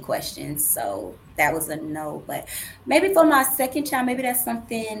had any questions. So that was a no. But maybe for my second child, maybe that's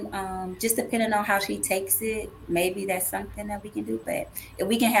something, just depending on how she takes it, maybe that's something that we can do. But if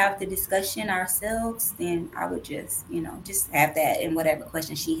we can have the discussion ourselves, then I would just have that, and whatever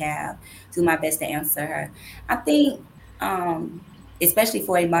question she have, do my best to answer her. I think, um, especially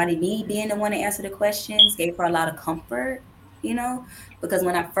for Imani, me being the one to answer the questions gave her a lot of comfort, you know, because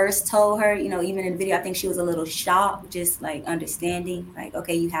when I first told her, even in the video, I think she was a little shocked, just like understanding, like,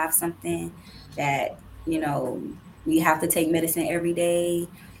 okay, you have something that, you know, you have to take medicine every day.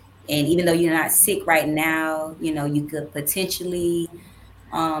 And even though you're not sick right now, you could potentially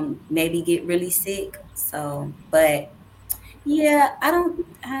maybe get really sick. So, but yeah, I don't,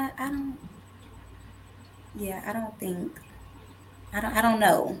 yeah, I don't think, I don't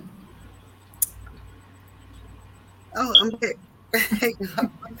know. Oh, I'm back.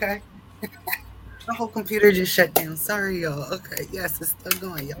 Okay. My whole computer just shut down. Sorry, y'all. Okay, yes, it's still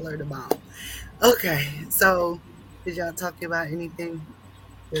going. Y'all are the bomb. Okay, so did y'all talk about anything?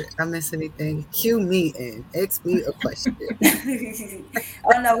 Did I miss anything? Cue me in. Ask me a question.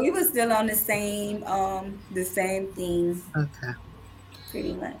 Oh no, we were still on the same thing, Okay,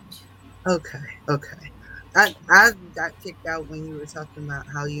 pretty much. okay, okay. I got kicked out when you were talking about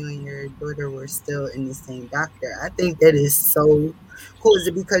how you and your daughter were still in the same doctor. I think that is so cool. Is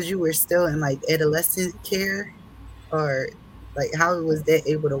it because you were still in like adolescent care, or like how was that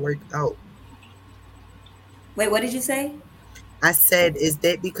able to work out? Wait, what did you say? I said, is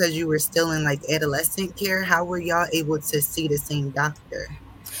that because you were still in like adolescent care? How were y'all able to see the same doctor?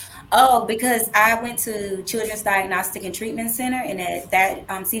 Oh, because I went to Children's Diagnostic and Treatment Center, and at that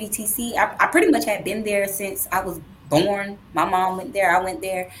CDTC, I pretty much had been there since I was born. My mom went there, I went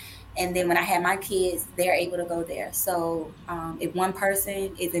there, and then when I had my kids, they're able to go there. So if one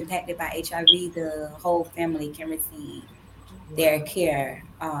person is impacted by HIV, the whole family can receive their care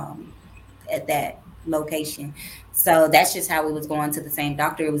at that location. So that's just how we was going to the same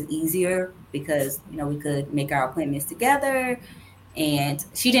doctor. It was easier because we could make our appointments together, and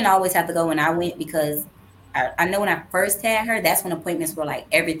she didn't always have to go when I went because I know when I first had her, that's when appointments were like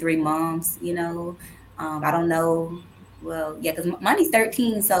every 3 months. I don't know. Well, yeah, because Money's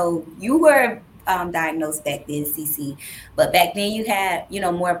 13, so you were diagnosed back then, CC. But back then you had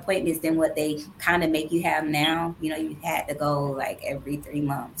more appointments than what they kind of make you have now. You had to go like every 3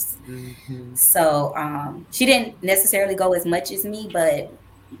 months. Mm-hmm. So she didn't necessarily go as much as me, but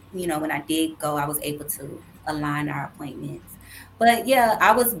when I did go, I was able to align our appointments. But yeah,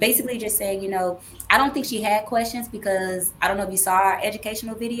 I was basically just saying, I don't think she had questions because I don't know if you saw our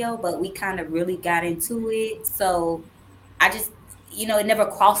educational video, but we kind of really got into it. So I just, it never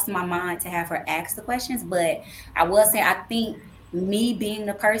crossed my mind to have her ask the questions. But I was saying, I think me being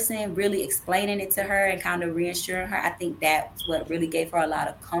the person really explaining it to her and kind of reassuring her, I think that's what really gave her a lot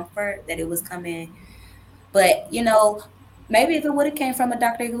of comfort that it was coming. But maybe if it would have came from a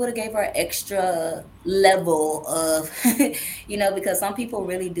doctor, it would have gave her an extra level of, because some people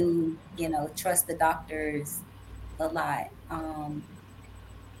really do, trust the doctors a lot.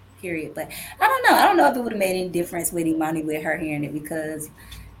 Period. But I don't know. I don't know if it would have made any difference with Imani with her hearing it because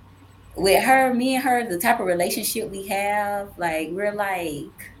with her, me and her, the type of relationship we have, like we're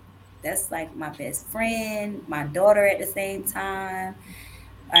like that's like my best friend, my daughter at the same time.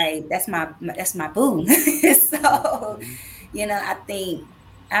 Like that's my boo. So, Mm-hmm. I think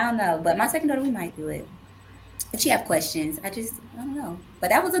I don't know, but my second daughter we might do it. If she have questions, I don't know. But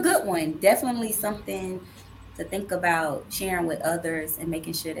that was a good one. Definitely something to think about sharing with others and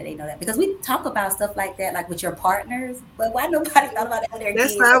making sure that they know that because we talk about stuff like that, like with your partners. But why nobody thought about that with their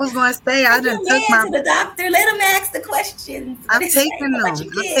That's kids? what I Like, was going to say. I take done your took man my. to the doctor. Let him ask the questions. What I've it say? taken What about them.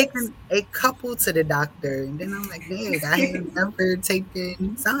 your I've kids? taken a couple to the doctor, and then I'm like, dang, I have never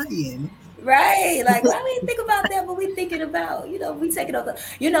taken Zion. Right. Like, why we think about that, but we thinking about, we taking over.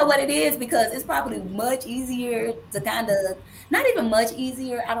 You know what it is? Because it's probably much easier to kind of, not even much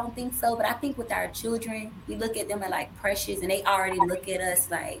easier, I don't think so. But I think with our children, we look at them as like precious and they already look at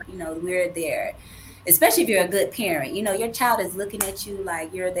us like, we're there. Especially if you're a good parent. Your child is looking at you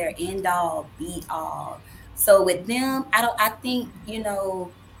like you're their end all, be all. So with them, I think,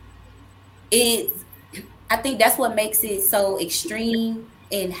 it's I think that's what makes it so extreme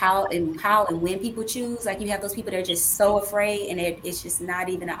in how and when people choose. Like you have those people that are just so afraid, and it's just not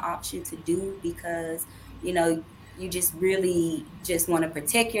even an option to do because you know you just really just want to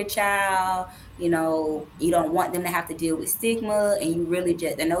protect your child. You don't want them to have to deal with stigma, and you really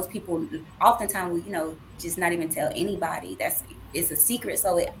just and those people oftentimes will just not even tell anybody. It's a secret,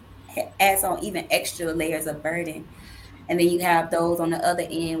 so it adds on even extra layers of burden. And then you have those on the other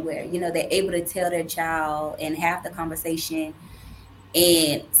end where they're able to tell their child and have the conversation.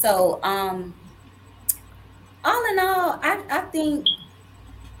 And so all in all, I think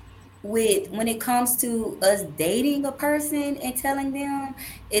with when it comes to us dating a person and telling them,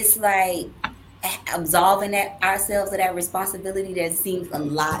 it's like absolving that ourselves of that responsibility, that seems a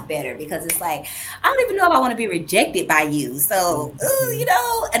lot better, because it's like, I don't even know if I want to be rejected by you. So,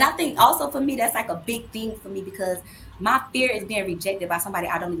 Mhm. and I think also for me, that's like a big thing for me, because my fear is being rejected by somebody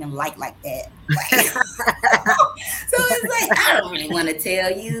I don't even like that. Like, so it's like, I don't really want to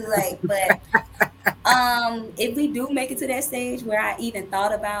tell you, like, but if we do make it to that stage where I even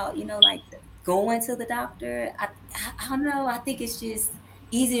thought about, like going to the doctor, I don't know. I think it's just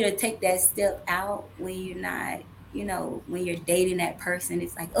easier to take that step out when you're not, when you're dating that person.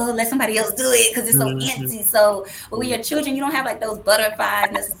 It's like, oh, let somebody else do it because it's so Mhm. empty. So, but with your children, you don't have like those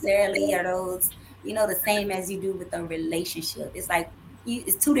butterflies necessarily, or those, the same as you do with a relationship. It's like,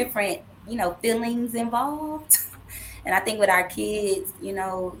 it's two different, feelings involved. And I think with our kids,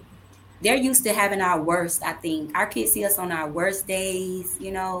 they're used to having our worst. I think our kids see us on our worst days.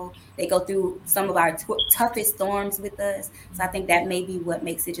 They go through some of our toughest storms with us. So I think that may be what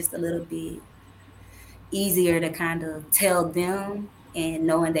makes it just a little bit easier to kind of tell them, and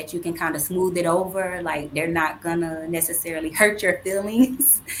knowing that you can kind of smooth it over. Like, they're not gonna necessarily hurt your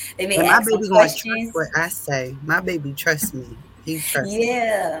feelings. They may And my ask some baby gonna trust questions. what I say. My baby trusts me. He trusts me.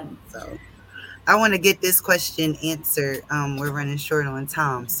 Yeah. So I want to get this question answered. We're running short on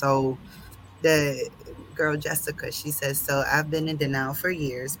time. So the girl Jessica, she says, so I've been in denial for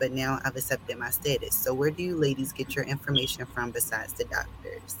years, but now I've accepted my status. So where do you ladies get your information from besides the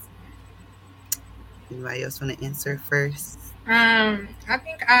doctors? Anybody else want to answer first? I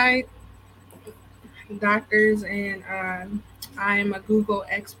think I doctors and I'm a Google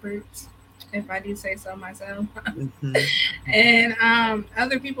expert, if I do say so myself. Mm-hmm. And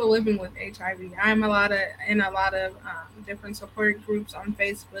other people living with HIV. I'm in a lot of different support groups on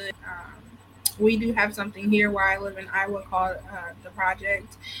Facebook. We do have something here where I live in Iowa called the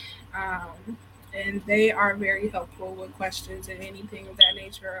Project, and they are very helpful with questions and anything of that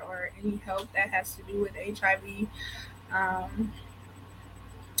nature, or any help that has to do with HIV. Um,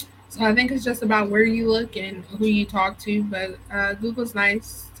 so I think it's just about where you look and who you talk to. But Google's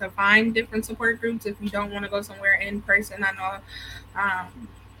nice to find different support groups if you don't want to go somewhere in person. I know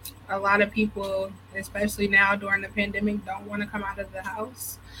a lot of people, especially now during the pandemic, don't want to come out of the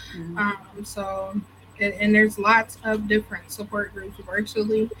house. Mhm. And there's lots of different support groups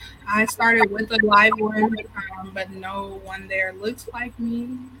virtually. I started with a live one, but no one there looks like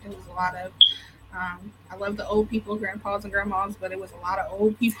me. It was a lot of I love the old people, grandpas and grandmas, but it was a lot of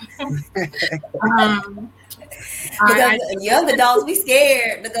old people. um, Because I young adults, we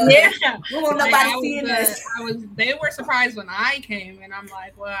scared to go Yeah, there. We don't want like nobody seeing us. I was. They were surprised when I came, and I'm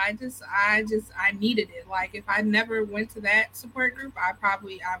like, well, I needed it. Like, if I never went to that support group, I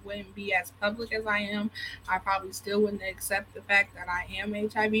wouldn't be as public as I am. I probably still wouldn't accept the fact that I am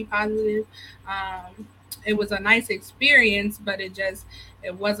HIV positive. It was a nice experience, but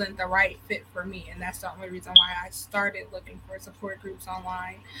it wasn't the right fit for me, and that's the only reason why I started looking for support groups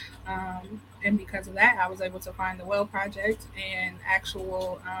online. And because of that, I was able to find the Well Project and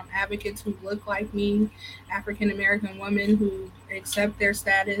actual advocates who look like me, African American women who accept their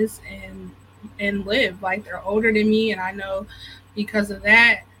status and live like they're older than me. And I know because of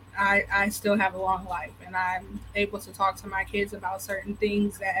that, I still have a long life, and I'm able to talk to my kids about certain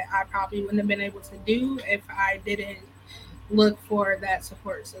things that I probably wouldn't have been able to do if I didn't look for that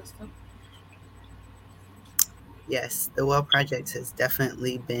support system. Yes, the Well Project has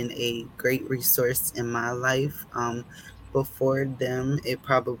definitely been a great resource in my life. Before them, it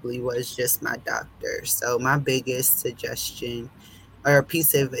probably was just my doctor. So, my biggest suggestion or a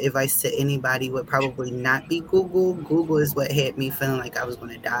piece of advice to anybody would probably not be Google. Google is what had me feeling like I was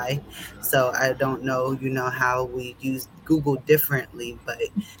going to die. So, I don't know, how we use Google differently, but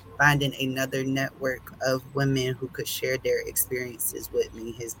finding another network of women who could share their experiences with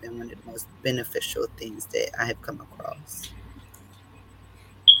me has been one of the most beneficial things that I have come across.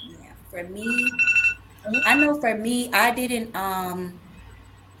 Yeah, for me, I know for me, I didn't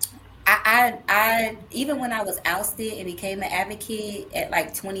I even when I was ousted and became an advocate at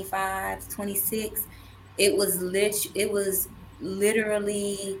like 25, 26, it was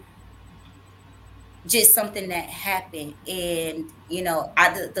literally just something that happened. And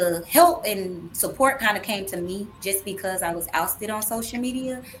the help and support kind of came to me just because I was ousted on social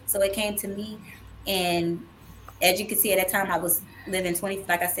media. So it came to me. And as you can see, at that time I was living 20,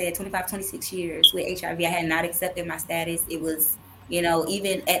 like I said, 25, 26 years with HIV. I had not accepted my status. It was,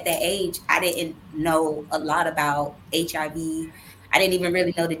 even at that age, I didn't know a lot about HIV. I didn't even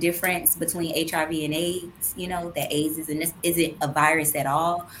really know the difference between HIV and AIDS, that AIDS isn't a virus at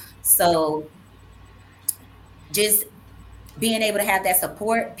all. So just being able to have that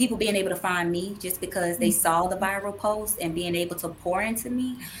support, people being able to find me just because they saw the viral post and being able to pour into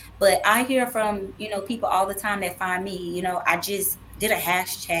me. But I hear from, people all the time that find me, I just did a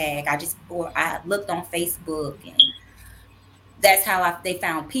hashtag. Or I looked on Facebook, and that's how they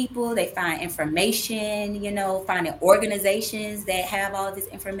found people, they find information, finding organizations that have all this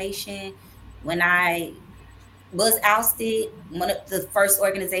information. When I was ousted, one of the first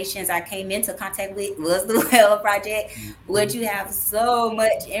organizations I came into contact with was the Well Project, which you have so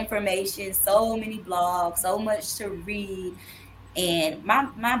much information, so many blogs, so much to read. And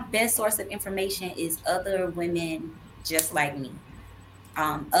my best source of information is other women just like me,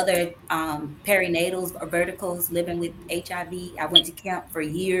 other perinatals or verticals living with HIV. I went to camp for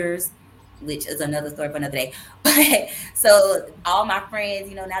years, which is another story for another day. But so all my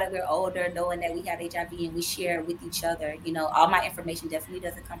friends, now that we're older, knowing that we have HIV and we share with each other, all my information definitely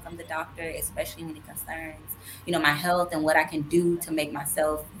doesn't come from the doctor, especially when it concerns, my health and what I can do to make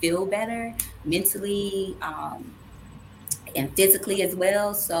myself feel better mentally, and physically as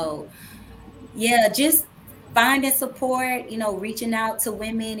well. So yeah, just finding support, reaching out to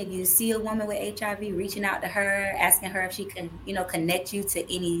women. If you see a woman with HIV, reaching out to her, asking her if she can, connect you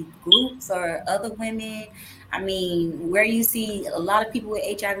to any groups or other women. I mean, where you see a lot of people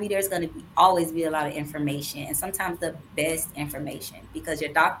with HIV, there's going to always be a lot of information, and sometimes the best information, because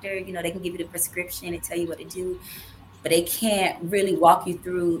your doctor, they can give you the prescription and tell you what to do, but they can't really walk you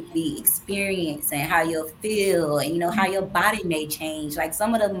through the experience and how you'll feel, and how your body may change. Like,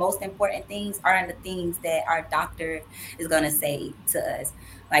 some of the most important things aren't the things that our doctor is going to say to us.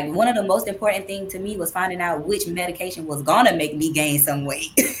 Like, one of the most important things to me was finding out which medication was going to make me gain some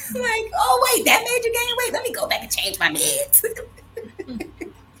weight. Like, oh wait, that made you gain weight, let me go back and change my meds.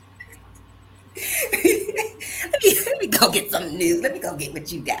 let me go get something new, let me go get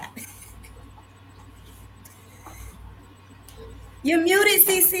what you got. You're muted,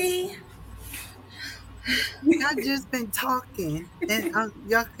 CC. I just been talking, and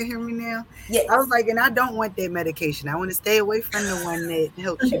y'all can hear me now. Yes. I was like, and I don't want that medication. I want to stay away from the one that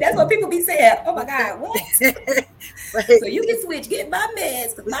helps you. That's what people be saying. Oh my God, what? But So you can switch, get my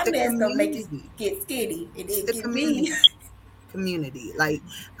meds, because my the meds don't make you community. get skinny. And then the get community. me. Community. Like,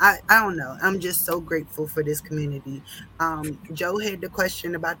 I don't know. I'm just so grateful for this community. Joe had the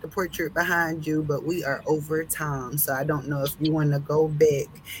question about the portrait behind you, but we are over time. So I don't know if you want to go back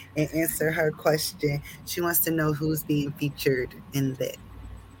and answer her question. She wants to know who's being featured in that.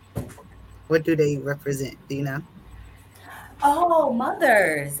 What do they represent? Do you know? Oh,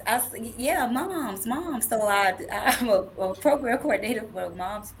 mothers. Yeah, moms. So I'm a program coordinator for a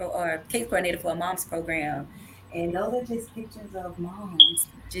or case coordinator for a mom's program. And those are just pictures of moms,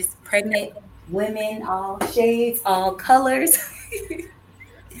 just pregnant women, all shades, all colors.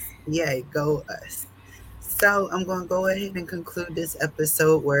 Yeah, go us. So I'm going to go ahead and conclude this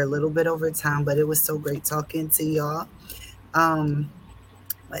episode. We're a little bit over time, but it was so great talking to y'all. Um,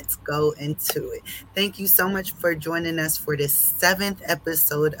 let's go into it. Thank you so much for joining us for this 7th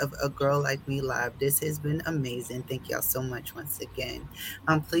episode of A Girl Like Me Live. This has been amazing. Thank y'all so much once again.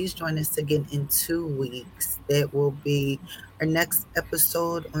 Please join us again in 2 weeks. That will be our next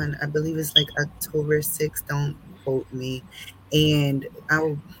episode on, I believe it's like October 6th. Don't quote me. And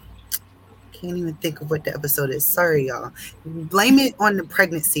I'll can't even think of what the episode is. Sorry, y'all. Blame it on the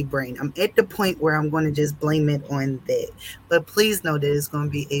pregnancy brain. I'm at the point where I'm going to just blame it on that. But please know that it's going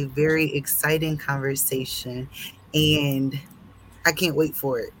to be a very exciting conversation, and I can't wait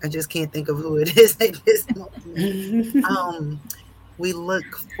for it. I just can't think of who it is at this moment. We look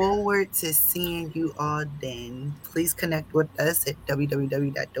forward to seeing you all then. Please connect with us at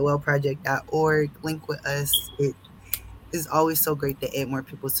www.thewellproject.org. Link with us. It is always so great to add more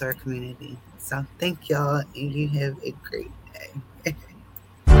people to our community. So thank y'all, and you have a great day.